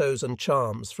mementos and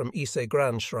charms from Ise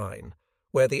Grand Shrine,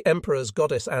 where the emperor's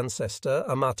goddess ancestor,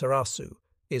 Amaterasu,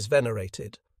 is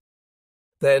venerated.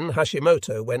 Then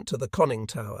Hashimoto went to the conning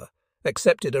tower,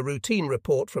 accepted a routine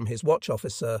report from his watch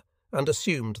officer, and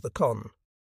assumed the con.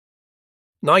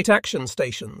 "Night action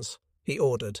stations," he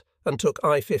ordered, and took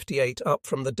I-58 up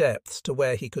from the depths to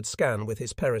where he could scan with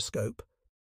his periscope.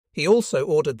 He also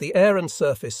ordered the air and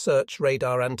surface search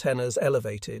radar antennas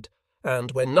elevated,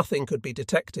 and when nothing could be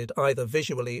detected either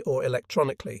visually or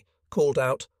electronically, called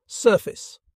out,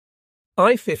 "Surface."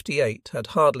 I-58 had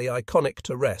hardly iconic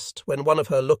to rest when one of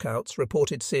her lookouts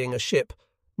reported seeing a ship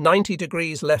 90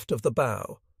 degrees left of the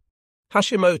bow.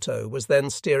 Hashimoto was then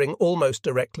steering almost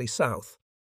directly south.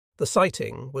 The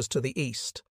sighting was to the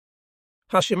east.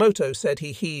 Hashimoto said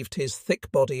he heaved his thick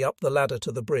body up the ladder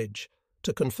to the bridge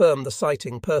to confirm the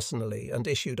sighting personally and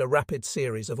issued a rapid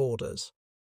series of orders.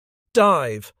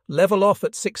 "Dive, level off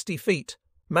at 60 feet,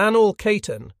 man all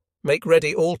Kaiten, make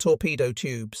ready all torpedo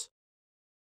tubes."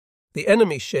 The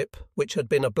enemy ship, which had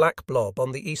been a black blob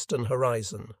on the eastern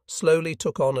horizon, slowly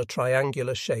took on a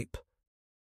triangular shape.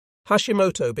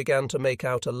 Hashimoto began to make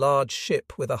out a large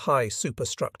ship with a high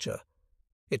superstructure.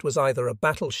 It was either a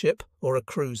battleship or a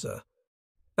cruiser.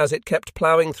 As it kept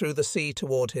ploughing through the sea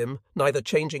toward him, neither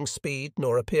changing speed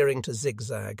nor appearing to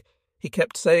zigzag, he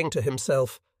kept saying to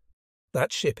himself,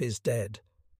 "That ship is dead.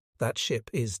 That ship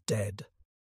is dead."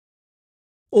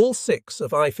 All 6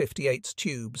 of I-58's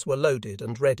tubes were loaded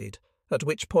and readied, at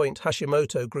which point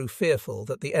Hashimoto grew fearful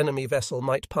that the enemy vessel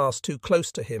might pass too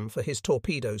close to him for his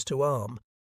torpedoes to arm.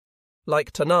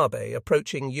 Like Tanabe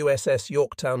approaching USS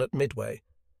Yorktown at Midway,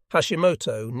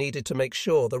 Hashimoto needed to make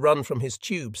sure the run from his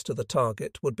tubes to the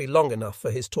target would be long enough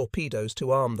for his torpedoes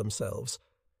to arm themselves,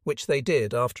 which they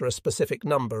did after a specific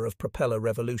number of propeller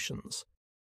revolutions.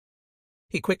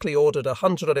 He quickly ordered a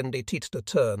 180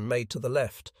 turn made to the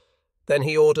left. Then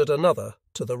he ordered another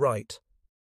to the right.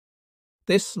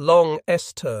 This long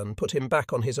S-turn put him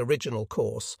back on his original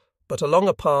course, but along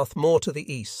a path more to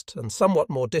the east and somewhat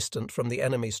more distant from the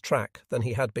enemy's track than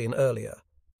he had been earlier.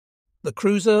 The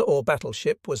cruiser or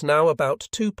battleship was now about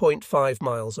 2.5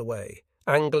 miles away,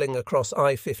 angling across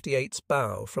I-58's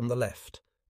bow from the left.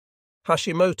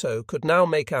 Hashimoto could now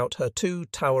make out her 2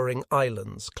 towering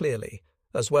islands clearly,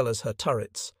 as well as her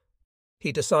turrets.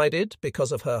 He decided,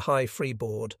 because of her high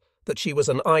freeboard, that she was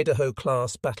an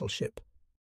Idaho-class battleship.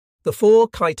 The 4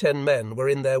 Kaiten men were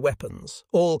in their weapons,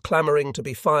 all clamouring to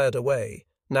be fired away,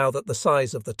 now that the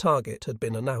size of the target had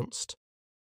been announced.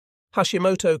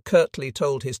 Hashimoto curtly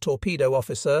told his torpedo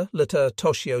officer, Lieutenant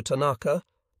Toshio Tanaka,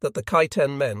 that the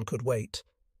Kaiten men could wait.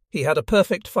 He had a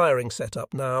perfect firing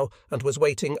setup now, and was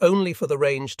waiting only for the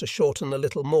range to shorten a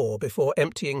little more before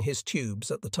emptying his tubes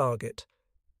at the target.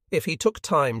 If he took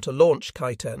time to launch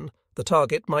Kaiten, the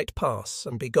target might pass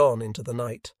and be gone into the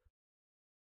night.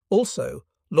 Also,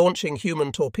 launching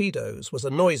human torpedoes was a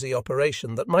noisy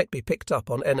operation that might be picked up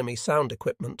on enemy sound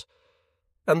equipment,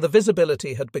 and the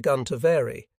visibility had begun to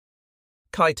vary.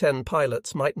 Kaiten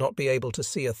pilots might not be able to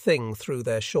see a thing through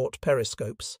their short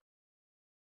periscopes.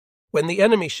 When the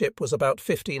enemy ship was about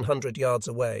 1,500 yards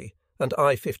away, and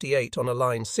I-58 on a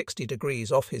line 60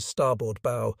 degrees off his starboard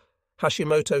bow,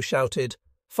 Hashimoto shouted,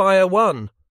 "Fire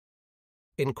 1!"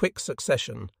 In quick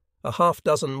succession, a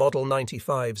half-dozen Model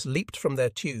 95s leaped from their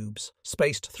tubes,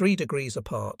 spaced 3 degrees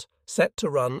apart, set to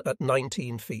run at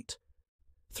 19 feet.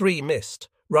 3 missed,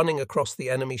 running across the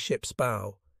enemy ship's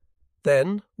bow.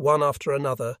 Then, one after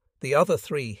another, the other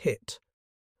 3 hit.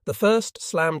 The first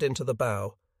slammed into the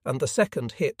bow, and the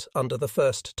second hit under the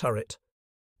first turret.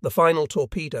 The final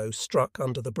torpedo struck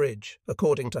under the bridge,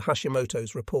 according to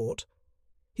Hashimoto's report.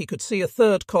 He could see a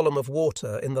third column of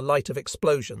water in the light of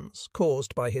explosions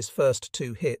caused by his first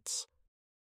 2 hits.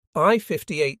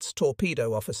 I-58's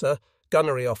torpedo officer,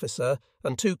 gunnery officer,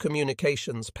 and 2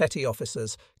 communications petty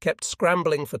officers kept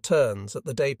scrambling for turns at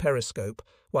the day periscope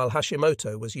while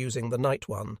Hashimoto was using the night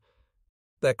one.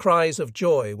 Their cries of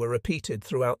joy were repeated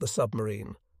throughout the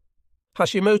submarine.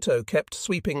 Hashimoto kept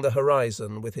sweeping the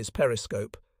horizon with his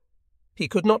periscope. He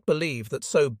could not believe that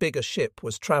so big a ship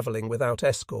was travelling without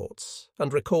escorts,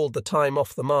 and recalled the time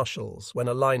off the Marshalls when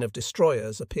a line of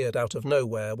destroyers appeared out of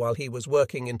nowhere while he was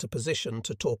working into position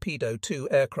to torpedo 2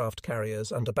 aircraft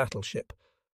carriers and a battleship.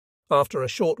 After a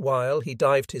short while he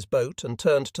dived his boat and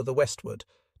turned to the westward,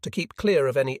 to keep clear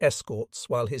of any escorts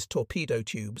while his torpedo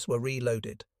tubes were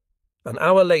reloaded. An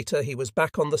hour later he was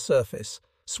back on the surface,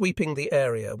 sweeping the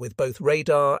area with both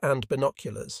radar and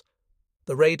binoculars.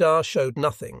 The radar showed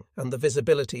nothing, and the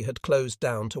visibility had closed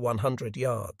down to 100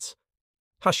 yards.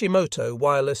 Hashimoto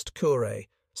wirelessed Kure,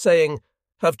 saying,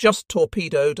 "Have just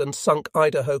torpedoed and sunk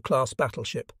Idaho-class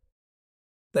battleship."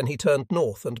 Then he turned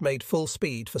north and made full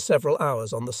speed for several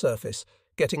hours on the surface,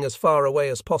 getting as far away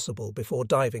as possible before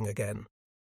diving again.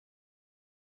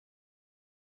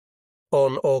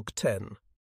 On Aug 10.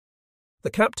 The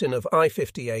captain of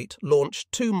I-58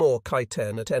 launched 2 more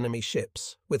Kai-10 at enemy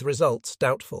ships, with results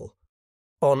doubtful.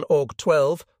 On Aug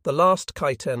 12, the last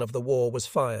Kai-10 of the war was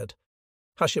fired.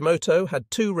 Hashimoto had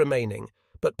 2 remaining,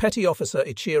 but Petty Officer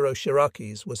Ichiro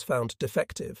Shiraki's was found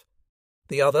defective.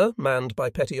 The other, manned by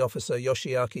Petty Officer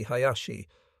Yoshiaki Hayashi,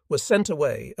 was sent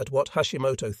away at what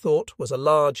Hashimoto thought was a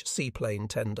large seaplane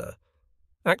tender.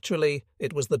 Actually,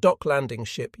 it was the dock landing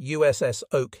ship USS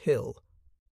Oak Hill.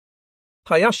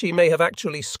 Hayashi may have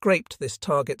actually scraped this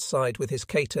target's side with his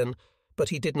Kaiten, but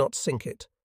he did not sink it.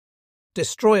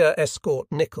 Destroyer escort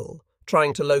Nickel,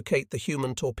 trying to locate the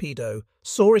human torpedo,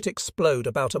 saw it explode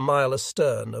about a mile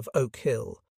astern of Oak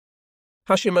Hill.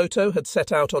 Hashimoto had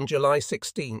set out on July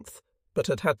 16th, but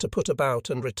had had to put about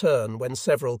and return when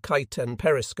several Kaiten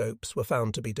periscopes were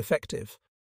found to be defective.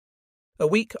 A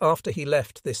week after he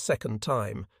left this second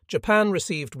time, Japan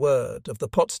received word of the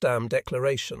Potsdam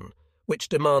Declaration, which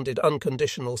demanded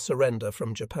unconditional surrender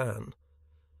from Japan.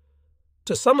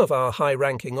 To some of our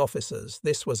high-ranking officers,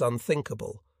 this was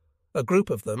unthinkable. A group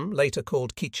of them, later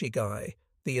called Kichigai,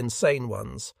 the insane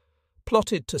ones,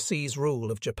 plotted to seize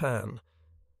rule of Japan.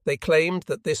 They claimed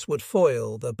that this would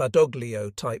foil the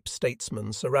Badoglio-type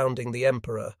statesmen surrounding the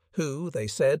emperor, who, they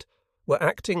said, were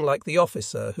acting like the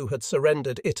officer who had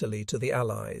surrendered Italy to the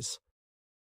Allies.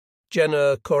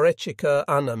 General Korechika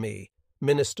Anami,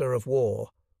 Minister of War,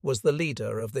 was the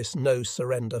leader of this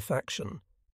no-surrender faction.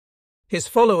 His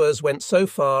followers went so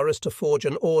far as to forge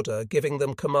an order giving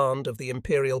them command of the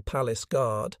Imperial Palace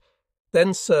Guard,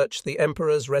 then search the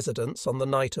Emperor's residence on the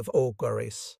night of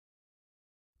Auguris.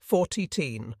 40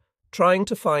 trying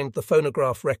to find the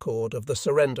phonograph record of the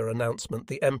surrender announcement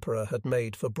the Emperor had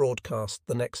made for broadcast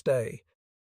the next day.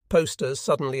 Posters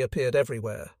suddenly appeared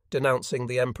everywhere, denouncing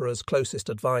the Emperor's closest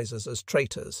advisers as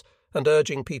traitors and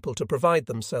urging people to provide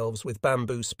themselves with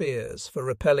bamboo spears for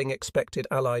repelling expected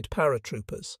Allied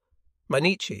paratroopers.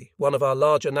 Mainichi, one of our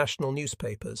larger national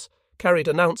newspapers, carried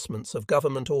announcements of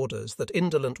government orders that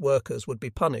indolent workers would be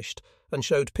punished and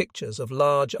showed pictures of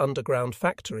large underground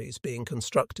factories being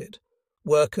constructed.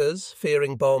 Workers,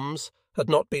 fearing bombs, had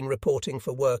not been reporting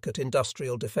for work at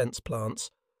industrial defense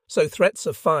plants, so threats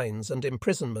of fines and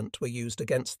imprisonment were used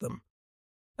against them.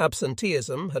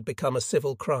 Absenteeism had become a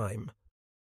civil crime.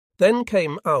 Then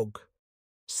came Aug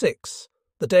 6,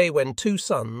 the day when 2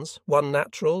 suns, one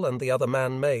natural and the other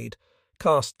man-made,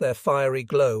 cast their fiery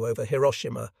glow over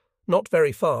Hiroshima, not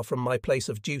very far from my place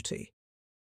of duty.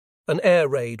 An air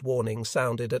raid warning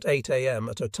sounded at 8 a.m.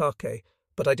 at Otake,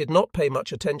 but I did not pay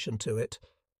much attention to it.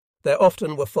 There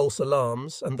often were false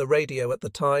alarms, and the radio at the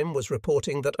time was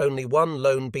reporting that only one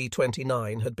lone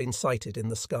B-29 had been sighted in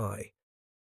the sky.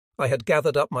 I had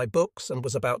gathered up my books and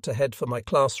was about to head for my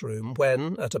classroom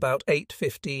when, at about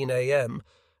 8:15 a.m.,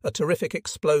 a terrific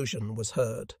explosion was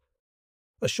heard.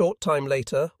 A short time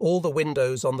later, all the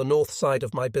windows on the north side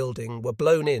of my building were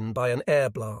blown in by an air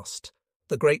blast,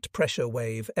 the great pressure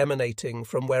wave emanating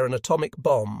from where an atomic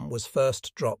bomb was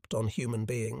first dropped on human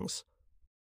beings.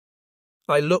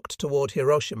 I looked toward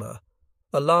Hiroshima.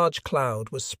 A large cloud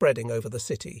was spreading over the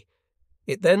city.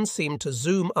 It then seemed to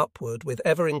zoom upward with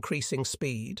ever-increasing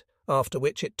speed, after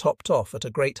which it topped off at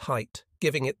a great height,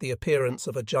 giving it the appearance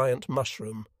of a giant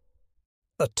mushroom.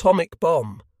 Atomic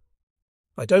bomb!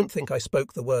 I don't think I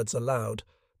spoke the words aloud,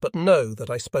 but know that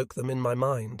I spoke them in my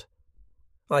mind.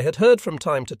 I had heard from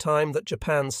time to time that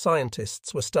Japan's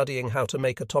scientists were studying how to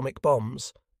make atomic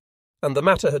bombs, and the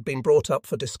matter had been brought up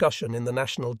for discussion in the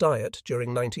National Diet during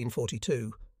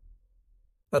 1942.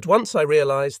 At once I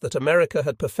realized that America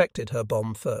had perfected her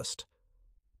bomb first.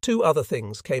 2 other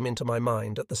things came into my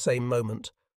mind at the same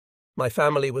moment. My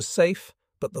family was safe,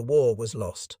 but the war was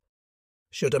lost.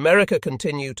 Should America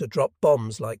continue to drop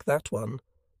bombs like that one,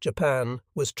 Japan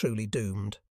was truly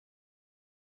doomed.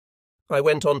 I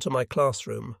went on to my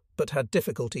classroom, but had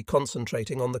difficulty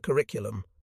concentrating on the curriculum.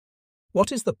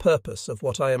 What is the purpose of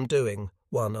what I am doing?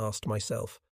 One asked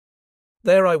myself.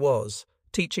 There I was,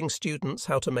 teaching students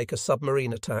how to make a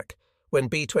submarine attack, when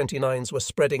B-29s were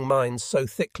spreading mines so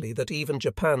thickly that even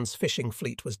Japan's fishing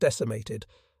fleet was decimated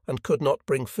and could not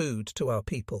bring food to our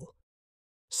people.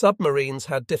 Submarines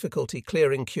had difficulty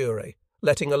clearing Kure,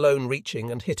 letting alone reaching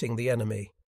and hitting the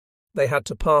enemy. They had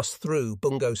to pass through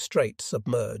Bungo Strait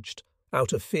submerged,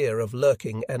 out of fear of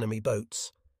lurking enemy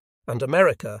boats. And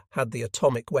America had the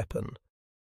atomic weapon.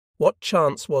 What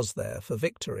chance was there for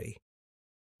victory?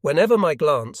 Whenever my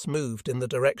glance moved in the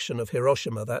direction of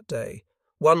Hiroshima that day,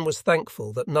 one was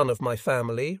thankful that none of my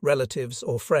family, relatives,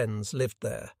 or friends lived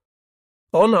there.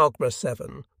 On August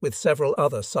 7, with several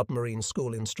other submarine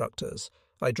school instructors,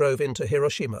 I drove into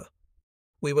Hiroshima.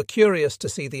 We were curious to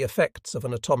see the effects of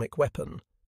an atomic weapon.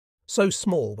 So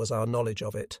small was our knowledge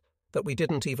of it that we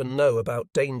didn't even know about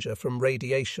danger from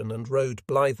radiation and rode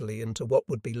blithely into what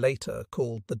would be later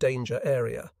called the danger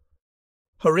area.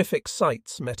 Horrific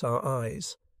sights met our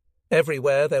eyes.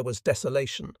 Everywhere there was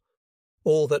desolation.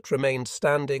 All that remained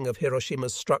standing of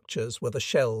Hiroshima's structures were the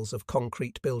shells of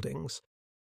concrete buildings.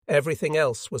 Everything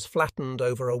else was flattened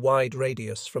over a wide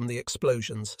radius from the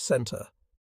explosion's centre.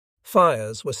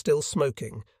 Fires were still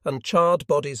smoking, and charred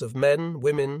bodies of men,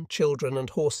 women, children, and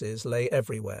horses lay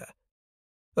everywhere.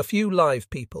 A few live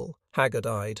people,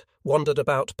 haggard-eyed, wandered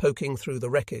about poking through the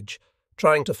wreckage,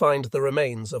 trying to find the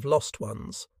remains of lost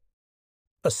ones.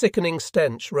 A sickening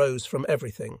stench rose from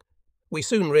everything. We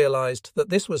soon realized that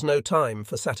this was no time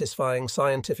for satisfying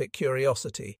scientific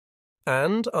curiosity,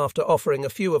 and, after offering a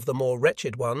few of the more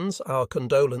wretched ones our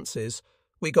condolences,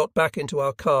 we got back into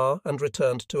our car and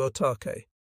returned to Otake.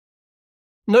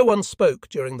 No one spoke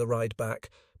during the ride back,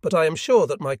 but I am sure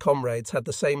that my comrades had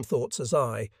the same thoughts as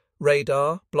I: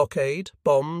 radar, blockade,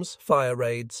 bombs, fire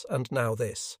raids, and now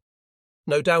this.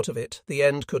 No doubt of it, the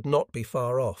end could not be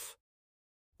far off.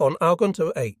 On August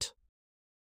 8,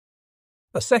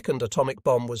 a second atomic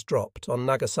bomb was dropped on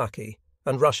Nagasaki,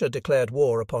 and Russia declared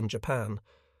war upon Japan.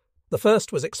 The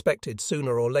first was expected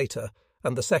sooner or later,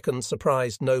 and the second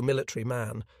surprised no military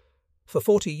man. For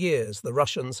 40 years the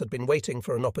Russians had been waiting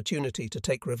for an opportunity to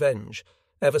take revenge,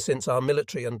 ever since our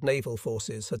military and naval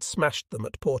forces had smashed them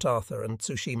at Port Arthur and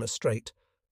Tsushima Strait.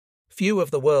 Few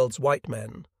of the world's white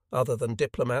men, other than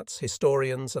diplomats,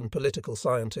 historians, and political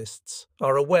scientists,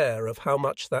 are aware of how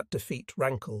much that defeat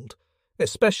rankled,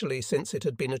 especially since it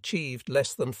had been achieved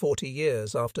less than 40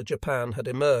 years after Japan had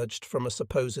emerged from a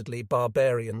supposedly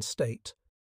barbarian state.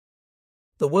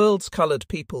 The world's coloured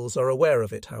peoples are aware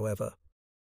of it, however.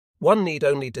 One need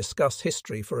only discuss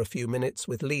history for a few minutes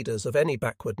with leaders of any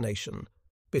backward nation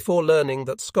before learning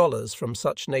that scholars from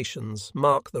such nations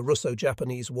mark the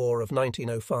Russo-Japanese War of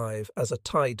 1905 as a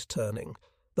tide-turning,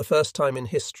 the first time in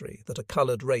history that a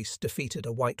coloured race defeated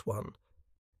a white one.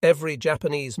 Every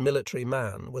Japanese military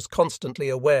man was constantly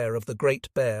aware of the great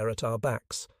bear at our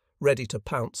backs, ready to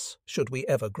pounce should we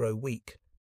ever grow weak.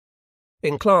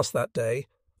 In class that day,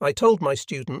 I told my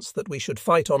students that we should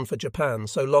fight on for Japan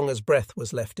so long as breath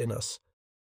was left in us.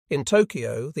 In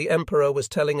Tokyo, the Emperor was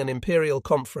telling an imperial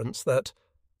conference that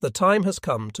the time has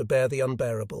come to bear the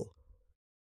unbearable.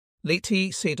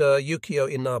 Lieutenant Sida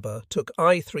Yukio Inaba took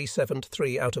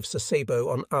I-373 out of Sasebo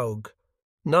on Aug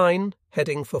 9,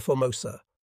 heading for Formosa.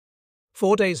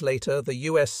 4 days later, the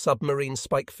U.S. submarine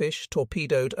Spikefish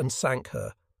torpedoed and sank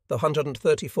her, the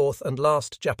 134th and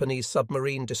last Japanese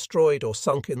submarine destroyed or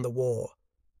sunk in the war.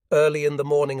 Early in the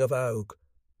morning of Aug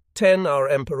 10, our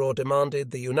Emperor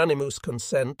demanded the unanimous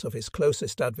consent of his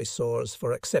closest advisors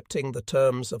for accepting the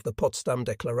terms of the Potsdam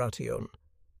Declaration.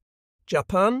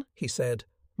 Japan, he said,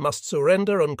 must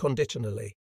surrender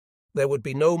unconditionally. There would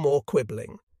be no more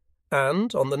quibbling.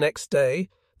 And, on the next day,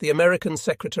 the American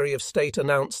Secretary of State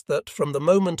announced that from the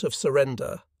moment of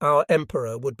surrender, our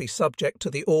Emperor would be subject to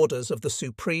the orders of the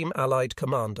Supreme Allied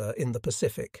Commander in the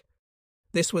Pacific.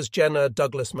 This was General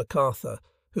Douglas MacArthur,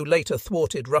 who later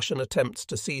thwarted Russian attempts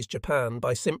to seize Japan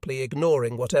by simply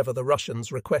ignoring whatever the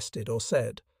Russians requested or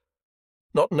said.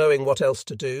 Not knowing what else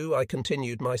to do, I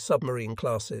continued my submarine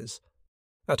classes.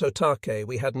 At Otake,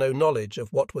 we had no knowledge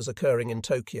of what was occurring in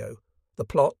Tokyo, the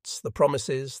plots, the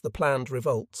promises, the planned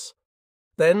revolts.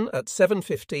 Then, at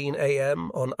 7:15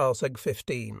 a.m. on August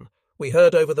 15, we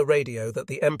heard over the radio that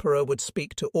the Emperor would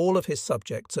speak to all of his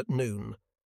subjects at noon.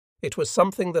 It was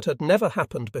something that had never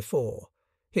happened before,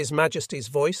 His Majesty's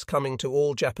voice coming to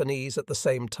all Japanese at the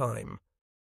same time.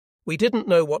 We didn't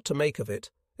know what to make of it,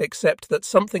 except that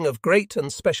something of great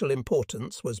and special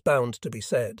importance was bound to be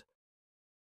said.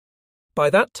 By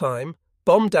that time,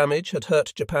 bomb damage had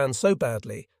hurt Japan so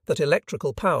badly that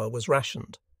electrical power was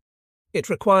rationed. It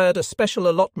required a special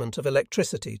allotment of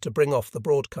electricity to bring off the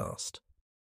broadcast.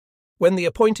 When the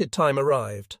appointed time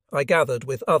arrived, I gathered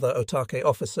with other Otake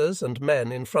officers and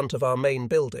men in front of our main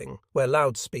building, where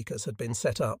loudspeakers had been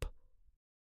set up.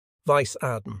 Vice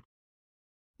Adm.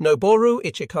 Noboru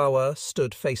Ichikawa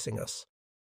stood facing us.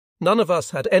 None of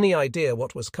us had any idea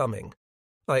what was coming.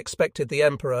 I expected the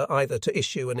Emperor either to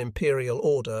issue an imperial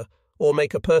order or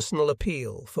make a personal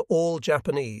appeal for all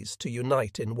Japanese to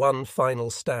unite in one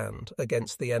final stand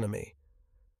against the enemy.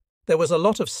 There was a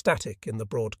lot of static in the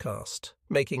broadcast,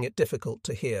 making it difficult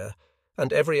to hear,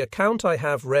 and every account I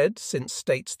have read since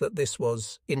states that this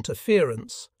was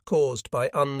interference caused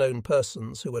by unknown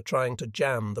persons who were trying to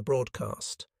jam the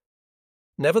broadcast.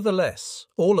 Nevertheless,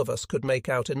 all of us could make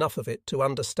out enough of it to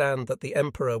understand that the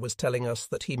Emperor was telling us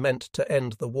that he meant to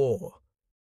end the war.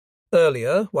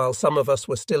 Earlier, while some of us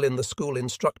were still in the school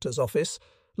instructor's office,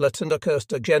 Lieutenant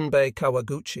Genbei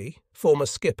Kawaguchi, former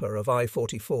skipper of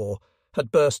I-44,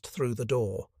 had burst through the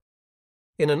door.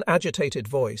 In an agitated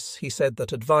voice, he said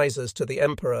that advisers to the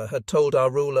Emperor had told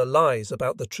our ruler lies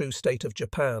about the true state of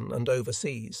Japan and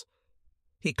overseas.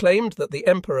 He claimed that the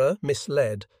Emperor,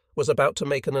 misled, was about to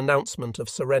make an announcement of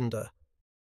surrender.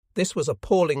 This was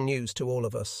appalling news to all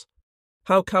of us.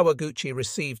 How Kawaguchi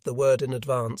received the word in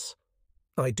advance,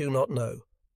 I do not know.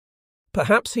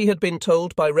 Perhaps he had been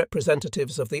told by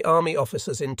representatives of the army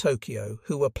officers in Tokyo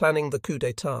who were planning the coup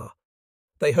d'état.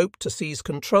 They hoped to seize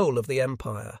control of the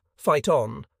empire, fight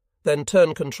on, then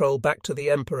turn control back to the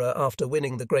Emperor after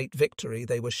winning the great victory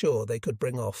they were sure they could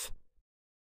bring off.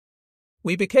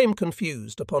 We became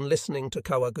confused upon listening to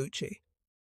Kawaguchi.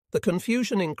 The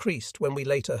confusion increased when we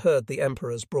later heard the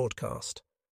Emperor's broadcast.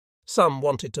 Some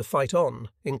wanted to fight on,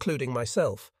 including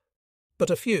myself, but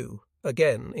a few,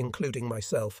 again including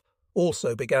myself,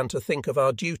 also began to think of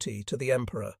our duty to the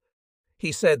Emperor.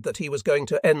 He said that he was going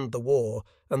to end the war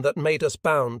and that made us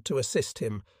bound to assist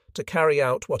him to carry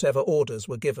out whatever orders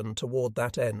were given toward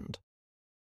that end.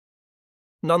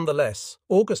 Nonetheless,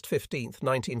 August 15,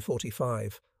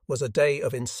 1945, was a day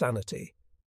of insanity.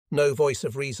 No voice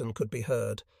of reason could be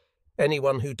heard.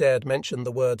 Anyone who dared mention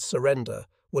the word surrender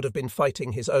would have been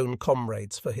fighting his own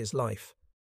comrades for his life.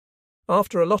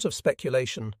 After a lot of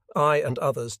speculation, I and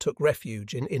others took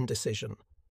refuge in indecision.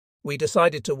 We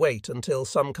decided to wait until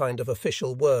some kind of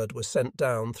official word was sent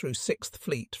down through 6th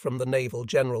Fleet from the Naval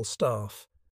General Staff.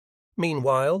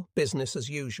 Meanwhile, business as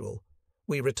usual.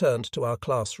 We returned to our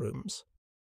classrooms.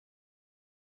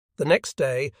 The next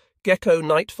day, Gecko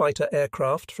night fighter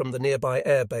aircraft from the nearby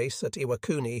airbase at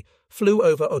Iwakuni flew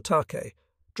over Otake,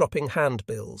 dropping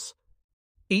handbills.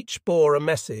 Each bore a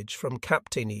message from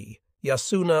Captaini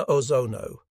Yasuna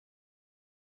Ozono.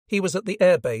 He was at the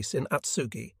airbase in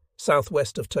Atsugi,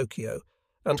 southwest of Tokyo,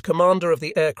 and commander of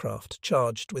the aircraft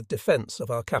charged with defense of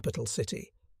our capital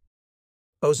city.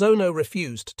 Ozono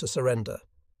refused to surrender.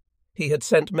 He had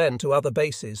sent men to other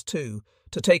bases, too,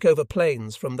 to take over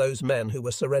planes from those men who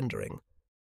were surrendering.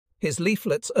 His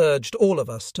leaflets urged all of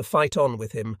us to fight on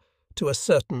with him to a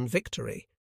certain victory.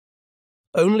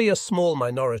 Only a small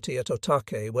minority at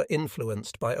Otake were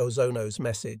influenced by Ozono's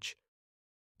message.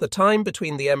 The time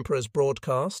between the Emperor's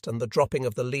broadcast and the dropping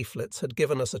of the leaflets had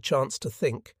given us a chance to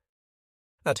think.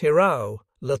 At Hirao,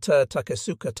 Lieutenant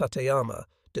Takesuka Tateyama,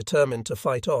 determined to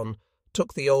fight on,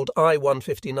 took the old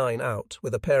I-159 out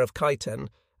with a pair of kaiten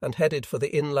and headed for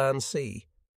the inland sea.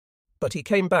 But he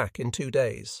came back in 2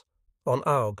 days. On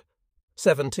Aug.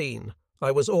 17,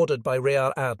 I was ordered by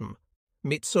Rear Adm.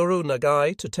 Mitsuru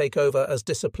Nagai to take over as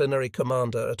disciplinary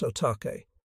commander at Otake.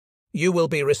 You will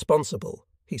be responsible,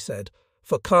 he said,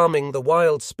 for calming the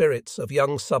wild spirits of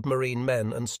young submarine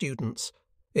men and students.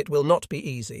 It will not be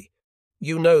easy.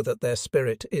 You know that their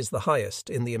spirit is the highest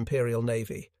in the Imperial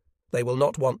Navy. They will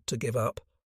not want to give up.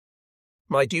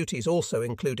 My duties also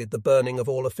included the burning of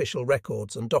all official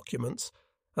records and documents,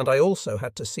 and I also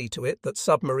had to see to it that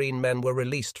submarine men were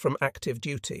released from active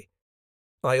duty.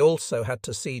 I also had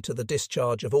to see to the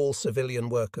discharge of all civilian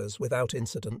workers without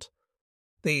incident.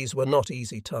 These were not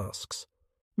easy tasks.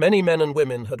 Many men and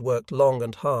women had worked long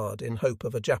and hard in hope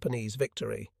of a Japanese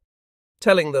victory.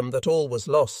 Telling them that all was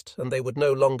lost and they would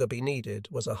no longer be needed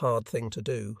was a hard thing to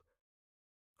do.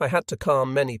 I had to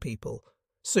calm many people,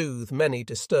 soothe many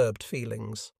disturbed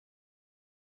feelings.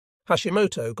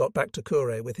 Hashimoto got back to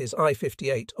Kure with his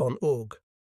I-58 on Ug.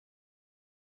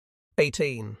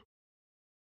 18.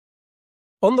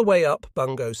 On the way up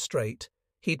Bungo Strait,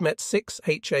 he'd met 6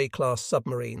 HA-class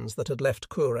submarines that had left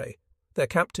Kure, their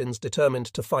captains determined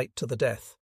to fight to the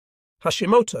death.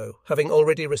 Hashimoto, having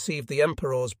already received the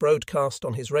Emperor's broadcast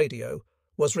on his radio,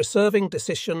 was reserving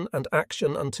decision and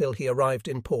action until he arrived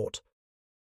in port.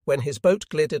 When his boat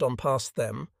glided on past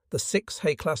them, the 6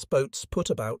 Hay-class boats put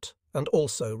about and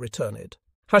also returned.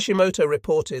 Hashimoto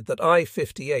reported that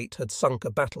I-58 had sunk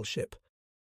a battleship.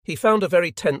 He found a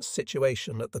very tense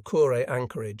situation at the Kure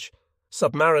anchorage.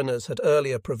 Submariners had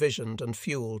earlier provisioned and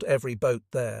fueled every boat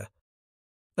there.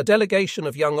 A delegation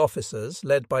of young officers,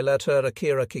 led by Lieutenant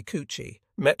Akira Kikuchi,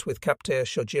 met with Captain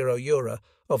Shojiro Yura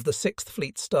of the 6th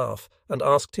Fleet Staff and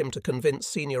asked him to convince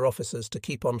senior officers to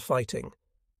keep on fighting.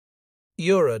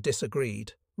 Yura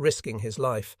disagreed, risking his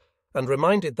life, and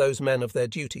reminded those men of their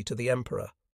duty to the Emperor.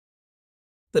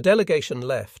 The delegation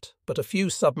left, but a few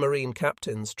submarine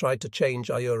captains tried to change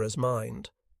Ayura's mind.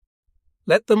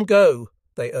 "Let them go,"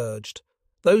 they urged.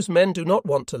 "Those men do not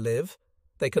want to live.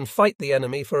 They can fight the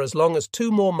enemy for as long as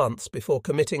 2 more months before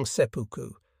committing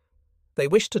seppuku. They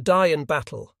wish to die in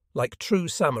battle, like true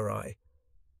samurai.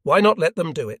 Why not let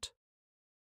them do it?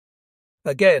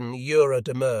 Again Ura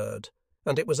demurred,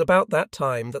 and it was about that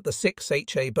time that the 6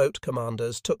 HA boat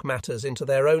commanders took matters into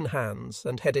their own hands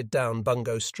and headed down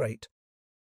Bungo Strait.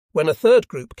 When a third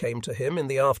group came to him in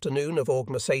the afternoon of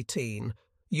August 18,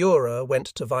 Ura went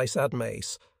to Vice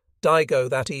Admace, Daigo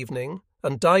that evening,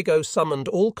 and Daigo summoned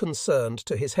all concerned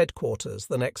to his headquarters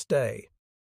the next day.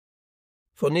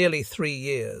 For nearly 3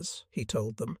 years, he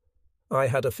told them, I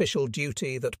had official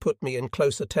duty that put me in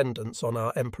close attendance on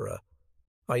our emperor.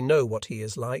 I know what he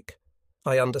is like.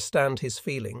 I understand his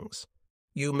feelings.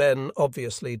 You men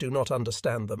obviously do not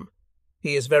understand them.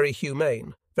 He is very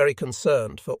humane, very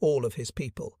concerned for all of his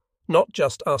people, not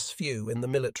just us few in the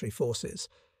military forces.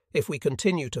 If we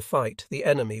continue to fight, the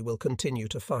enemy will continue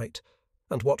to fight.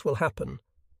 And what will happen?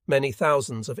 Many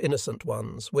thousands of innocent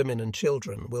ones, women and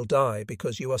children, will die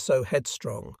because you are so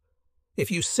headstrong. If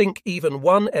you sink even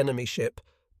one enemy ship,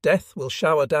 death will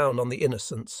shower down on the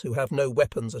innocents who have no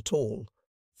weapons at all.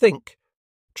 Think.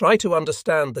 Try to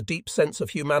understand the deep sense of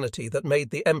humanity that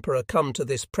made the Emperor come to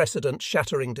this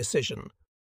precedent-shattering decision.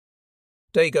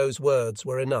 Daigo's words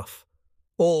were enough.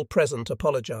 All present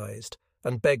apologized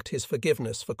and begged his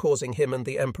forgiveness for causing him and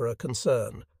the Emperor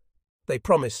concern. They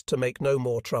promised to make no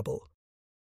more trouble.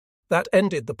 That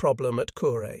ended the problem at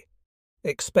Kure.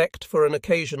 Except for an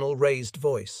occasional raised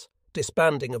voice,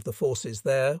 disbanding of the forces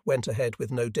there went ahead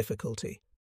with no difficulty.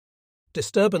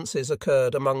 Disturbances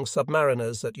occurred among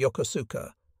submariners at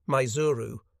Yokosuka,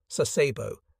 Maizuru,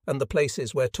 Sasebo, and the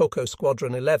places where Toko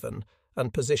Squadron 11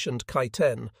 and positioned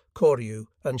Kaiten, Koryu,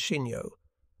 and Shinyo.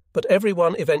 But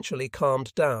everyone eventually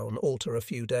calmed down after a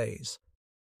few days.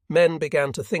 Men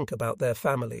began to think about their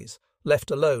families,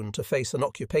 left alone to face an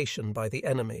occupation by the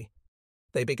enemy.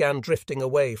 They began drifting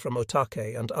away from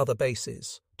Otake and other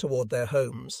bases, toward their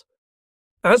homes.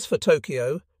 As for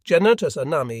Tokyo, Genoto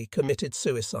Zanami committed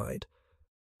suicide,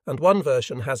 and one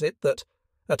version has it that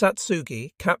at Atsugi,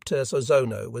 Captain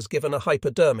Ozono was given a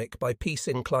hypodermic by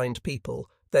peace-inclined people,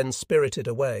 then spirited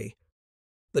away.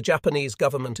 The Japanese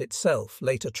government itself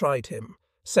later tried him,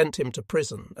 sent him to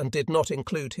prison, and did not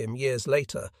include him years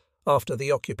later, after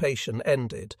the occupation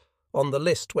ended, on the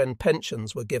list when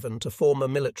pensions were given to former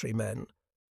military men.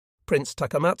 Prince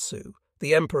Takamatsu,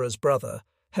 the emperor's brother,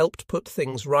 helped put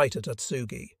things right at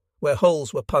Atsugi, where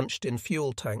holes were punched in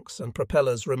fuel tanks and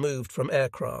propellers removed from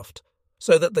aircraft,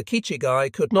 so that the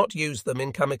Kichigai could not use them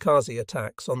in kamikaze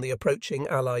attacks on the approaching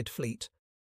Allied fleet.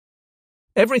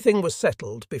 Everything was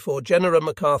settled before General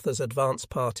MacArthur's advance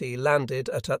party landed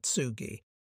at Atsugi.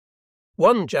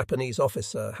 One Japanese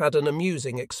officer had an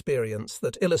amusing experience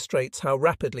that illustrates how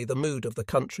rapidly the mood of the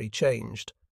country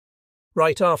changed.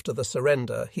 Right after the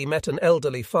surrender, he met an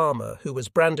elderly farmer who was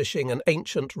brandishing an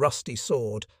ancient rusty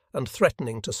sword and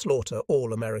threatening to slaughter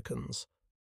all Americans.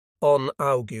 On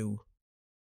Augyu.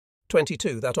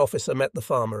 22, that officer met the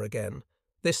farmer again.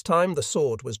 This time the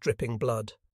sword was dripping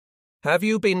blood. "Have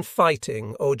you been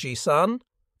fighting, Oji-san?"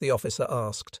 the officer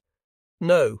asked.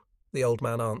 "No," the old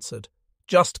man answered.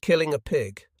 "Just killing a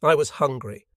pig. I was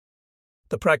hungry."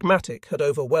 The pragmatic had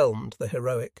overwhelmed the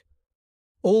heroic.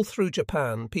 All through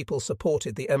Japan, people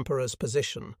supported the emperor's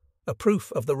position, a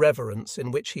proof of the reverence in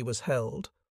which he was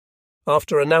held.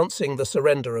 After announcing the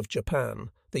surrender of Japan,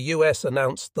 the US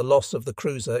announced the loss of the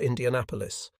cruiser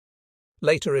Indianapolis.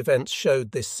 Later events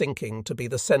showed this sinking to be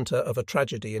the center of a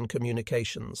tragedy in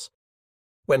communications.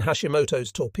 When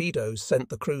Hashimoto's torpedoes sent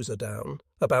the cruiser down,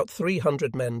 about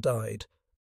 300 men died.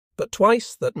 But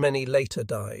twice that many later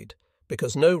died,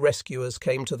 because no rescuers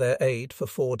came to their aid for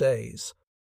 4 days.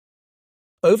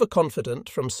 Overconfident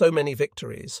from so many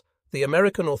victories, the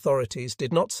American authorities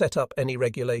did not set up any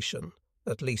regulation,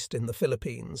 at least in the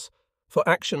Philippines, for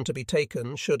action to be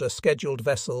taken should a scheduled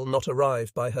vessel not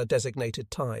arrive by her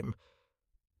designated time.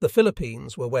 The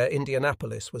Philippines were where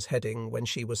Indianapolis was heading when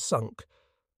she was sunk.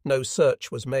 No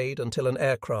search was made until an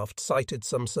aircraft sighted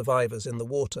some survivors in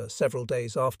the water several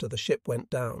days after the ship went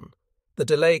down. The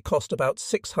delay cost about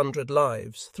 600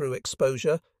 lives through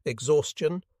exposure,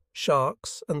 exhaustion,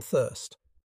 sharks, and thirst.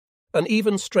 An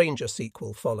even stranger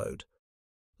sequel followed.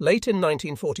 Late in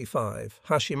 1945,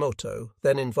 Hashimoto,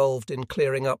 then involved in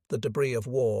clearing up the debris of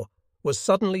war, was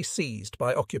suddenly seized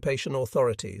by occupation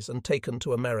authorities and taken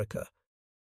to America.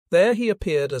 There he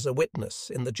appeared as a witness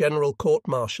in the general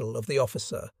court-martial of the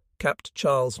officer, Capt.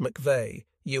 Charles McVeigh,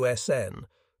 USN,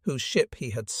 whose ship he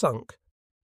had sunk.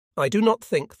 I do not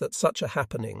think that such a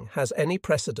happening has any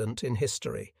precedent in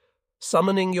history,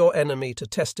 summoning your enemy to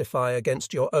testify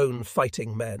against your own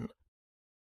fighting men.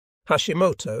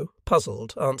 Hashimoto,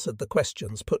 puzzled, answered the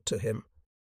questions put to him.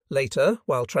 Later,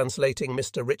 while translating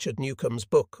Mr. Richard Newcomb's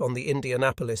book on the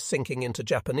Indianapolis sinking into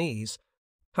Japanese,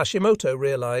 Hashimoto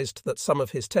realized that some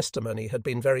of his testimony had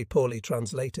been very poorly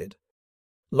translated.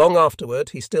 Long afterward,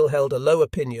 he still held a low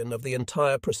opinion of the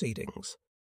entire proceedings.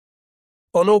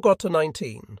 On August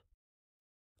 19,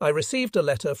 I received a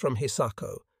letter from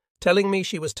Hisako, telling me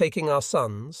she was taking our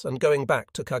sons and going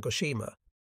back to Kagoshima.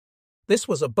 This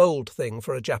was a bold thing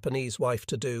for a Japanese wife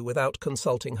to do without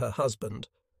consulting her husband,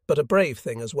 but a brave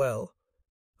thing as well.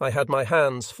 I had my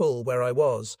hands full where I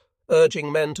was,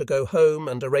 urging men to go home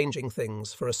and arranging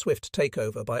things for a swift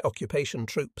takeover by occupation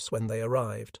troops when they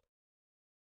arrived.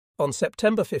 On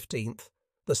September 15th,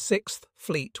 the 6th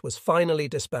Fleet was finally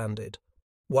disbanded,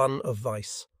 one of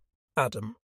vice,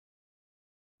 Adam.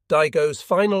 Daigo's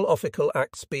final official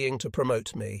acts being to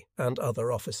promote me and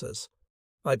other officers.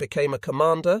 I became a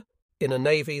commander in a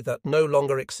navy that no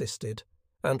longer existed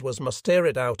and was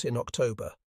mustered out in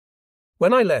October.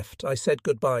 When I left, I said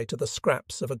goodbye to the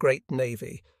scraps of a great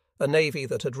navy, a navy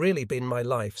that had really been my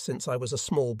life since I was a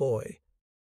small boy.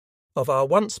 Of our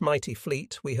once mighty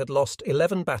fleet, we had lost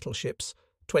 11 battleships,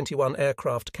 21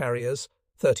 aircraft carriers,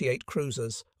 38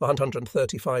 cruisers,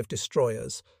 135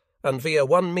 destroyers, and via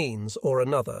one means or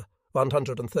another,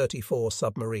 134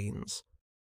 submarines.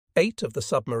 8 of the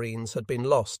submarines had been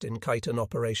lost in Khitan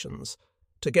operations,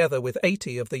 together with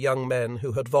 80 of the young men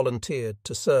who had volunteered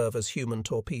to serve as human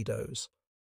torpedoes.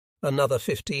 Another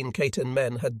 15 Khitan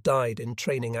men had died in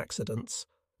training accidents,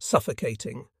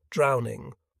 suffocating,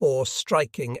 drowning, or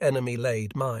striking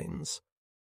enemy-laid mines.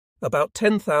 About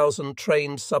 10,000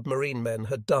 trained submarine men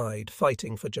had died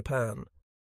fighting for Japan.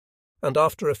 And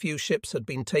after a few ships had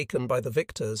been taken by the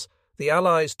victors, the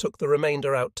Allies took the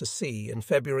remainder out to sea in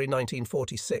February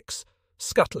 1946,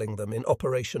 scuttling them in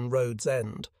Operation Road's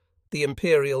End, the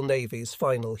Imperial Navy's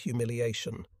final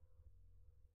humiliation.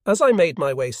 As I made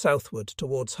my way southward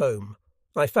towards home,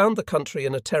 I found the country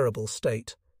in a terrible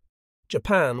state.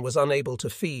 Japan was unable to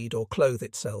feed or clothe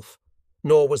itself,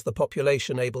 nor was the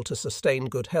population able to sustain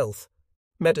good health.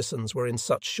 Medicines were in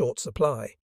such short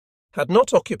supply. Had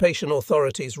not occupation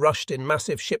authorities rushed in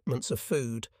massive shipments of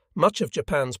food, much of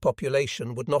Japan's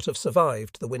population would not have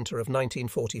survived the winter of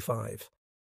 1945.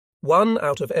 1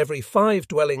 out of every 5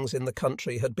 dwellings in the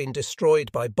country had been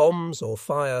destroyed by bombs or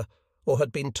fire, or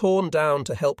had been torn down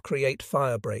to help create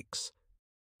fire breaks.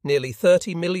 Nearly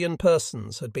 30 million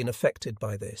persons had been affected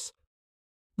by this.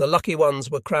 The lucky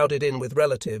ones were crowded in with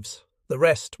relatives, the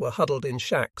rest were huddled in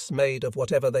shacks made of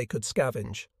whatever they could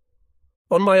scavenge.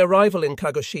 On my arrival in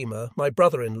Kagoshima, my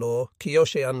brother-in-law,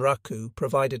 Kiyoshi Anraku,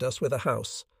 provided us with a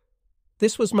house.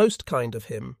 This was most kind of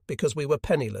him, because we were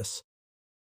penniless.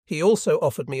 He also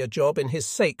offered me a job in his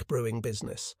sake brewing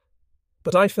business.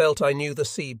 But I felt I knew the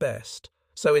sea best,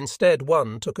 so instead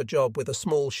one took a job with a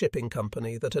small shipping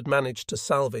company that had managed to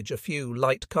salvage a few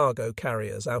light cargo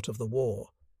carriers out of the war.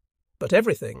 But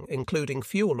everything, including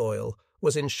fuel oil,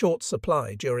 was in short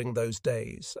supply during those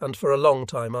days and for a long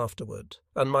time afterward,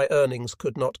 and my earnings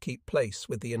could not keep pace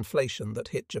with the inflation that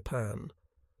hit Japan.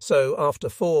 So, after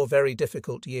 4 very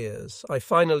difficult years, I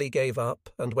finally gave up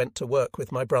and went to work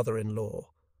with my brother-in-law.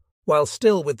 While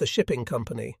still with the shipping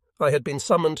company, I had been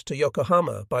summoned to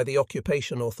Yokohama by the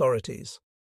occupation authorities.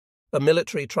 A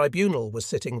military tribunal was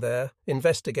sitting there,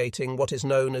 investigating what is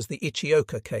known as the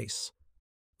Ichioka case.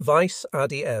 Vice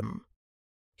ADM.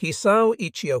 Hisao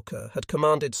Ichioka had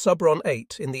commanded Squadron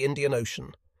 8 in the Indian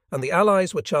Ocean, and the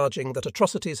Allies were charging that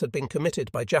atrocities had been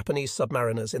committed by Japanese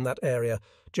submariners in that area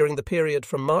during the period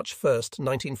from March 1,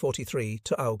 1943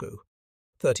 to August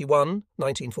 31,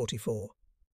 1944.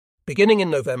 Beginning in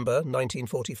November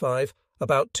 1945,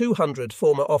 about 200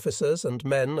 former officers and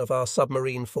men of our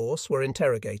submarine force were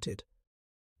interrogated.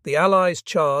 The Allies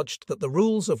charged that the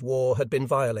rules of war had been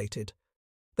violated.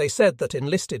 They said that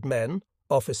enlisted men,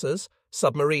 officers,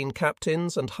 submarine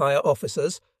captains and higher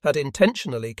officers had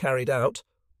intentionally carried out,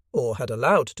 or had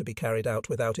allowed to be carried out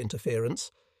without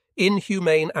interference,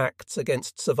 inhumane acts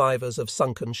against survivors of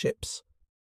sunken ships.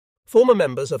 Former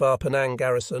members of our Penang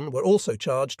garrison were also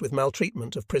charged with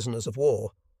maltreatment of prisoners of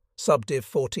war. Subdiv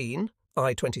 14,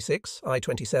 I-26,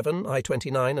 I-27,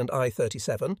 I-29 and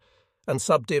I-37, and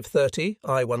Subdiv 30,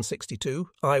 I-162,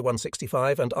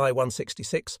 I-165 and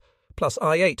I-166, plus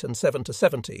I-8 and 7 to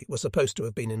 70 were supposed to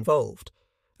have been involved.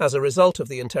 As a result of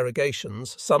the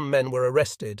interrogations, some men were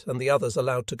arrested and the others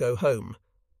allowed to go home.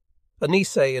 A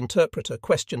Nisei interpreter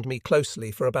questioned me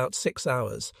closely for about 6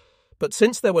 hours, but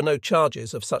since there were no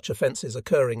charges of such offences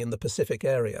occurring in the Pacific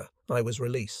area, I was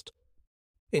released.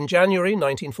 In January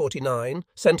 1949,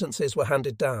 sentences were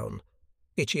handed down.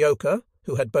 Ichioka,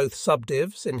 who had both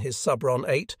subdivs in his Squadron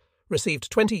 8,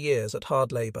 received 20 years at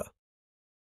hard labour.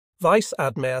 Vice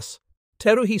Admiral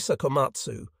Teruhisa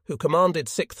Komatsu, who commanded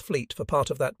 6th Fleet for part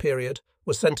of that period,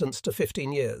 was sentenced to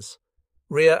 15 years.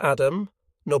 Rear Admiral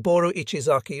Noboru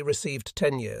Ichizaki received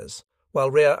 10 years,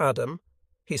 while Rear Admiral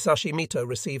Hisashi Mito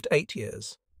received 8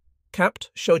 years.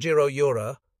 Capt. Shojiro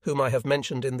Yura, whom I have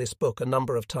mentioned in this book a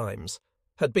number of times,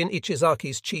 had been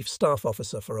Ichizaki's chief staff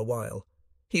officer for a while.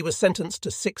 He was sentenced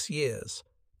to 6 years.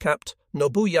 Capt.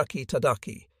 Nobuyaki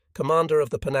Tadaki, commander of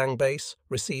the Penang base,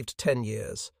 received 10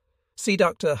 years. Sea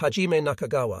Doctor Hajime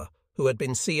Nakagawa, who had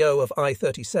been CO of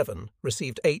I-37,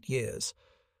 received 8 years.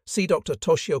 Sea Doctor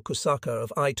Toshio Kusaka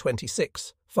of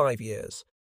I-26, 5 years.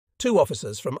 2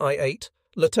 officers from I-8,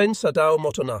 Lieutenant Sadao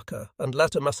Motonaka and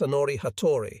latter Masanori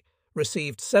Hattori,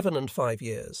 received 7 and 5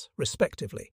 years,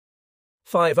 respectively.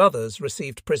 5 others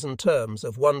received prison terms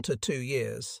of 1 to 2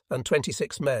 years, and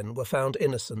 26 men were found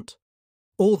innocent.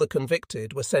 All the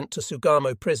convicted were sent to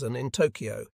Sugamo Prison in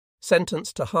Tokyo,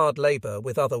 sentenced to hard labour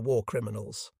with other war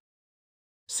criminals.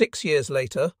 6 years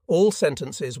later, all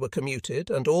sentences were commuted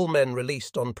and all men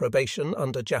released on probation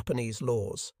under Japanese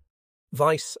laws.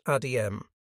 Vice Adm.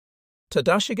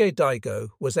 Tadashige Daigo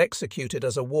was executed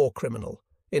as a war criminal,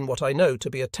 in what I know to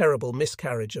be a terrible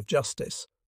miscarriage of justice.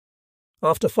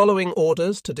 After following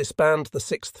orders to disband the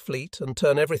 6th Fleet and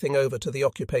turn everything over to the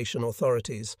occupation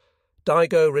authorities,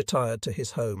 Daigo retired to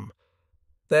his home.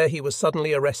 There he was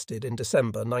suddenly arrested in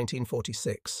December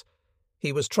 1946.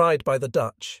 He was tried by the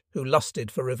Dutch, who lusted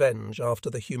for revenge after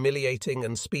the humiliating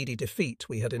and speedy defeat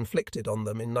we had inflicted on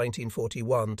them in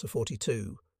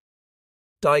 1941–42.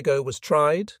 Daigo was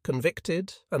tried,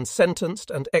 convicted, and sentenced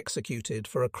and executed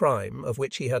for a crime of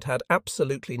which he had had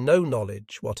absolutely no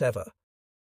knowledge whatever.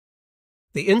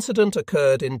 The incident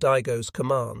occurred in Daigo's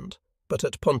command, but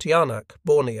at Pontianak,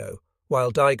 Borneo,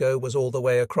 while Daigo was all the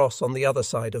way across on the other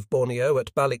side of Borneo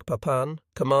at Balikpapan,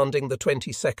 commanding the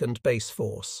 22nd Base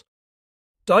Force.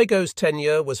 Daigo's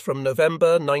tenure was from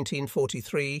November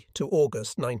 1943 to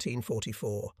August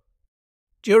 1944.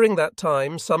 During that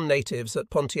time, some natives at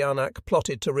Pontianak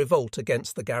plotted to revolt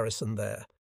against the garrison there.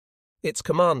 Its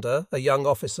commander, a young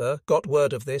officer, got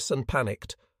word of this and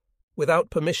panicked.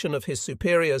 Without permission of his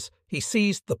superiors, he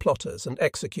seized the plotters and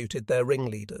executed their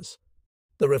ringleaders.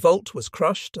 The revolt was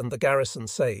crushed and the garrison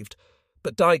saved,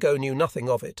 but Daigo knew nothing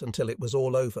of it until it was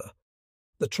all over.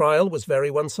 The trial was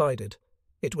very one-sided.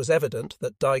 It was evident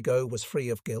that Daigo was free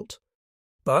of guilt.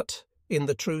 But, in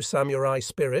the true samurai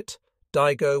spirit,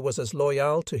 Daigo was as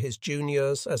loyal to his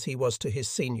juniors as he was to his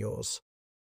seniors.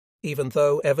 Even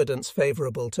though evidence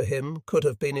favourable to him could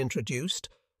have been introduced,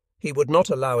 he would not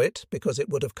allow it because it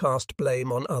would have cast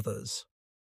blame on others.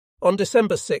 On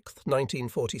December 6,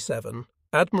 1947,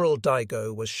 Admiral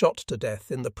Daigo was shot to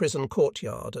death in the prison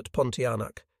courtyard at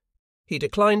Pontianak. He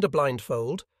declined a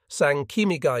blindfold, sang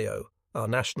Kimigayo, our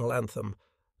national anthem,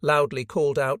 loudly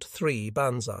called out 3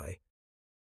 banzai.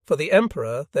 For the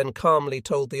Emperor then calmly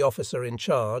told the officer in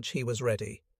charge he was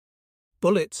ready.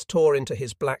 Bullets tore into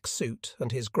his black suit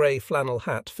and his grey flannel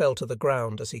hat fell to the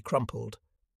ground as he crumpled.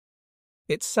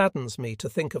 It saddens me to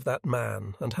think of that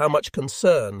man and how much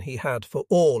concern he had for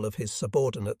all of his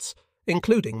subordinates,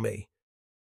 including me.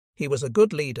 He was a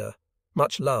good leader,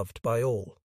 much loved by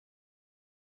all.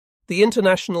 The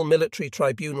international military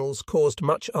tribunals caused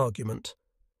much argument.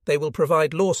 They will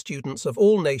provide law students of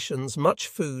all nations much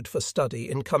food for study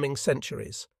in coming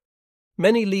centuries.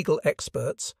 Many legal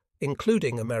experts,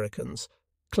 including Americans,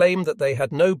 claim that they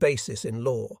had no basis in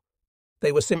law.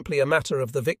 They were simply a matter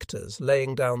of the victors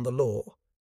laying down the law.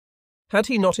 Had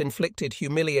he not inflicted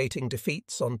humiliating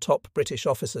defeats on top British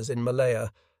officers in Malaya,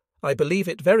 I believe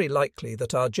it very likely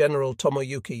that our General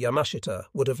Tomoyuki Yamashita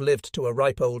would have lived to a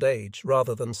ripe old age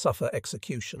rather than suffer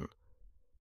execution.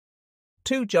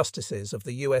 2 justices of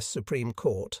the U.S. Supreme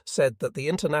Court said that the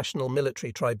international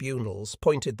military tribunals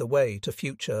pointed the way to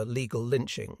future legal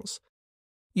lynchings.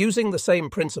 Using the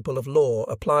same principle of law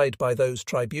applied by those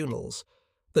tribunals,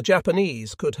 the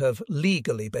Japanese could have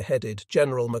legally beheaded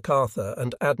General MacArthur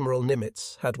and Admiral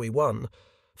Nimitz, had we won,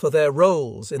 for their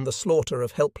roles in the slaughter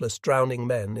of helpless drowning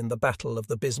men in the Battle of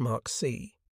the Bismarck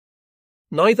Sea.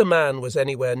 Neither man was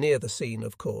anywhere near the scene,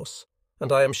 of course,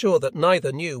 and I am sure that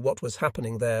neither knew what was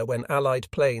happening there when Allied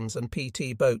planes and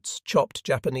PT boats chopped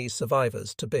Japanese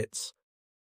survivors to bits.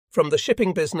 From the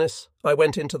shipping business, I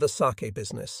went into the sake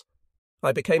business.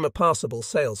 I became a passable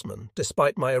salesman,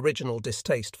 despite my original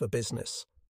distaste for business.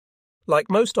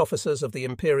 Like most officers of the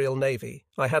Imperial Navy,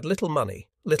 I had little money,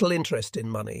 little interest in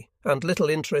money, and little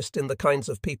interest in the kinds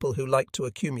of people who like to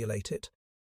accumulate it.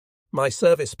 My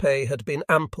service pay had been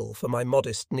ample for my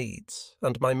modest needs,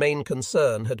 and my main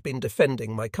concern had been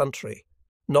defending my country,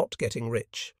 not getting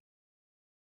rich.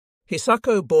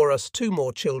 Hisako bore us 2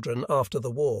 more children after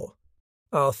the war.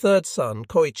 Our third son,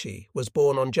 Koichi, was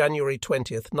born on January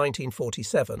 20th,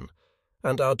 1947,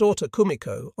 and our daughter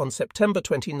Kumiko on September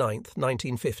 29th,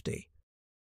 1950.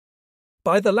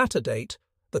 By the latter date,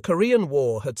 the Korean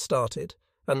War had started,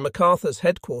 and MacArthur's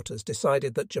headquarters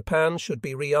decided that Japan should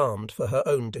be rearmed for her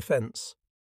own defence.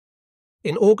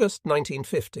 In August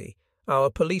 1950, our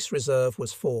police reserve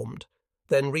was formed,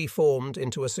 then reformed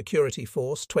into a security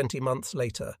force 20 months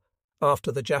later.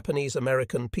 After the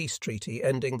Japanese-American peace treaty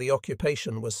ending the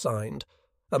occupation was signed,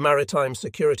 a maritime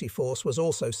security force was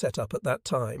also set up at that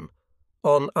time.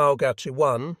 On Aogachi 1,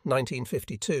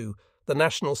 1952, the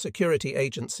National Security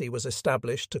Agency was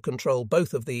established to control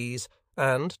both of these,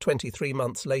 and 23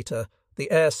 months later, the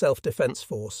Air Self-Defense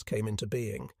Force came into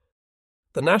being.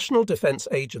 The National Defense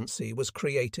Agency was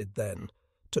created then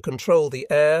to control the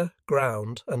air,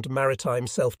 ground, and maritime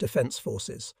self-defense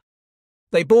forces.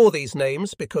 They bore these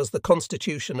names because the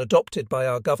constitution adopted by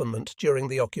our government during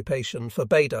the occupation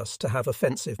forbade us to have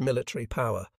offensive military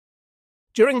power.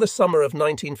 During the summer of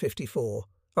 1954,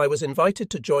 I was invited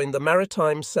to join the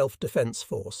Maritime Self-Defense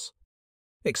Force.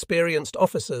 Experienced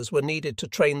officers were needed to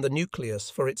train the nucleus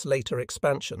for its later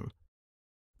expansion.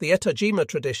 The Etajima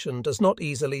tradition does not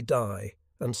easily die,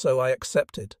 and so I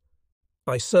accepted.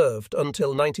 I served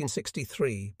until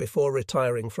 1963 before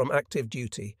retiring from active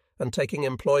duty and taking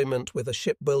employment with a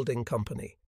shipbuilding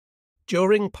company.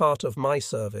 During part of my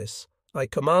service, I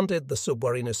commanded the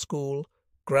submarine school,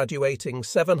 graduating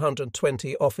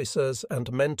 720 officers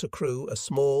and men to crew a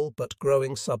small but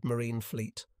growing submarine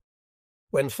fleet.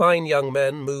 When fine young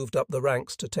men moved up the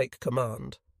ranks to take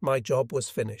command, my job was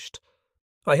finished.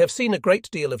 I have seen a great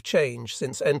deal of change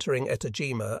since entering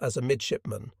Etajima as a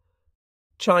midshipman.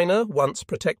 China, once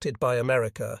protected by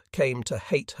America, came to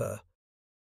hate her.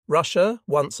 Russia,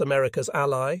 once America's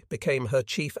ally, became her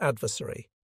chief adversary.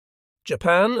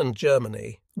 Japan and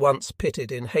Germany, once pitted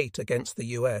in hate against the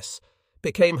US,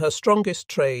 became her strongest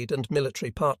trade and military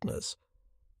partners.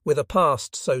 With a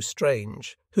past so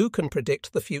strange, who can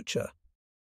predict the future?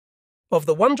 Of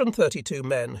the 132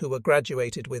 men who were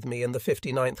graduated with me in the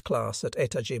 59th class at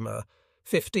Etajima,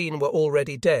 15 were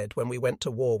already dead when we went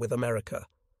to war with America.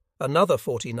 Another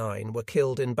 49 were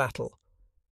killed in battle.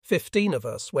 15 of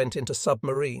us went into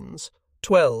submarines,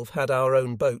 12 had our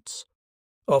own boats.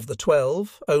 Of the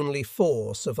 12, only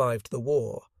 4 survived the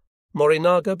war.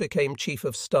 Morinaga became Chief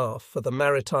of Staff for the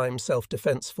Maritime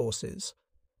Self-Defense Forces.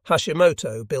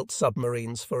 Hashimoto built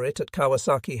submarines for it at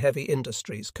Kawasaki Heavy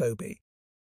Industries, Kobe.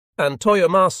 And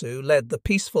Toyomasu led the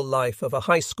peaceful life of a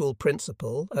high school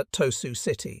principal at Tosu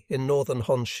City in northern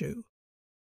Honshu.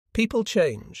 People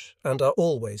change, and are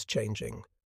always changing.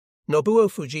 Nobuo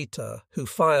Fujita, who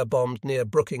firebombed near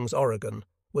Brookings, Oregon,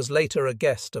 was later a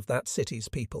guest of that city's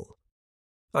people.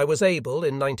 I was able,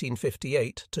 in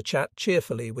 1958, to chat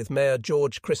cheerfully with Mayor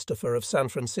George Christopher of San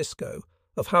Francisco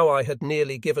of how I had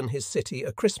nearly given his city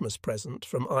a Christmas present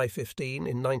from I-15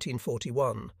 in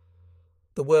 1941.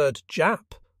 The word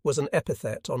Jap was an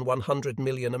epithet on 100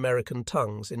 million American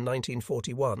tongues in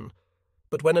 1941,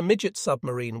 but when a midget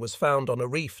submarine was found on a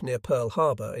reef near Pearl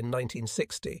Harbor in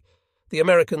 1960, the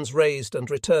Americans raised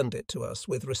and returned it to us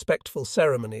with respectful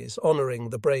ceremonies honoring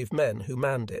the brave men who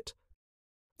manned it.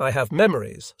 I have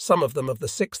memories, some of them of the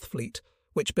Sixth Fleet,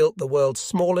 which built the world's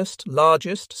smallest,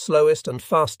 largest, slowest and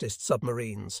fastest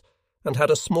submarines, and had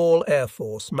a small air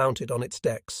force mounted on its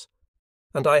decks.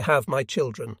 And I have my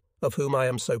children, of whom I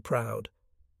am so proud,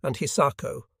 and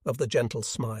Hisako, of the gentle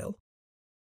smile.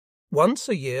 Once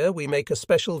a year we make a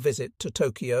special visit to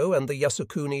Tokyo and the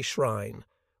Yasukuni Shrine,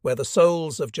 where the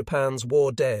souls of Japan's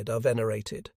war dead are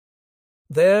venerated.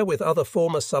 There, with other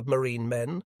former submarine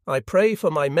men, I pray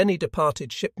for my many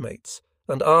departed shipmates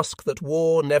and ask that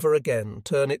war never again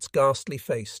turn its ghastly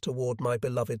face toward my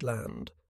beloved land.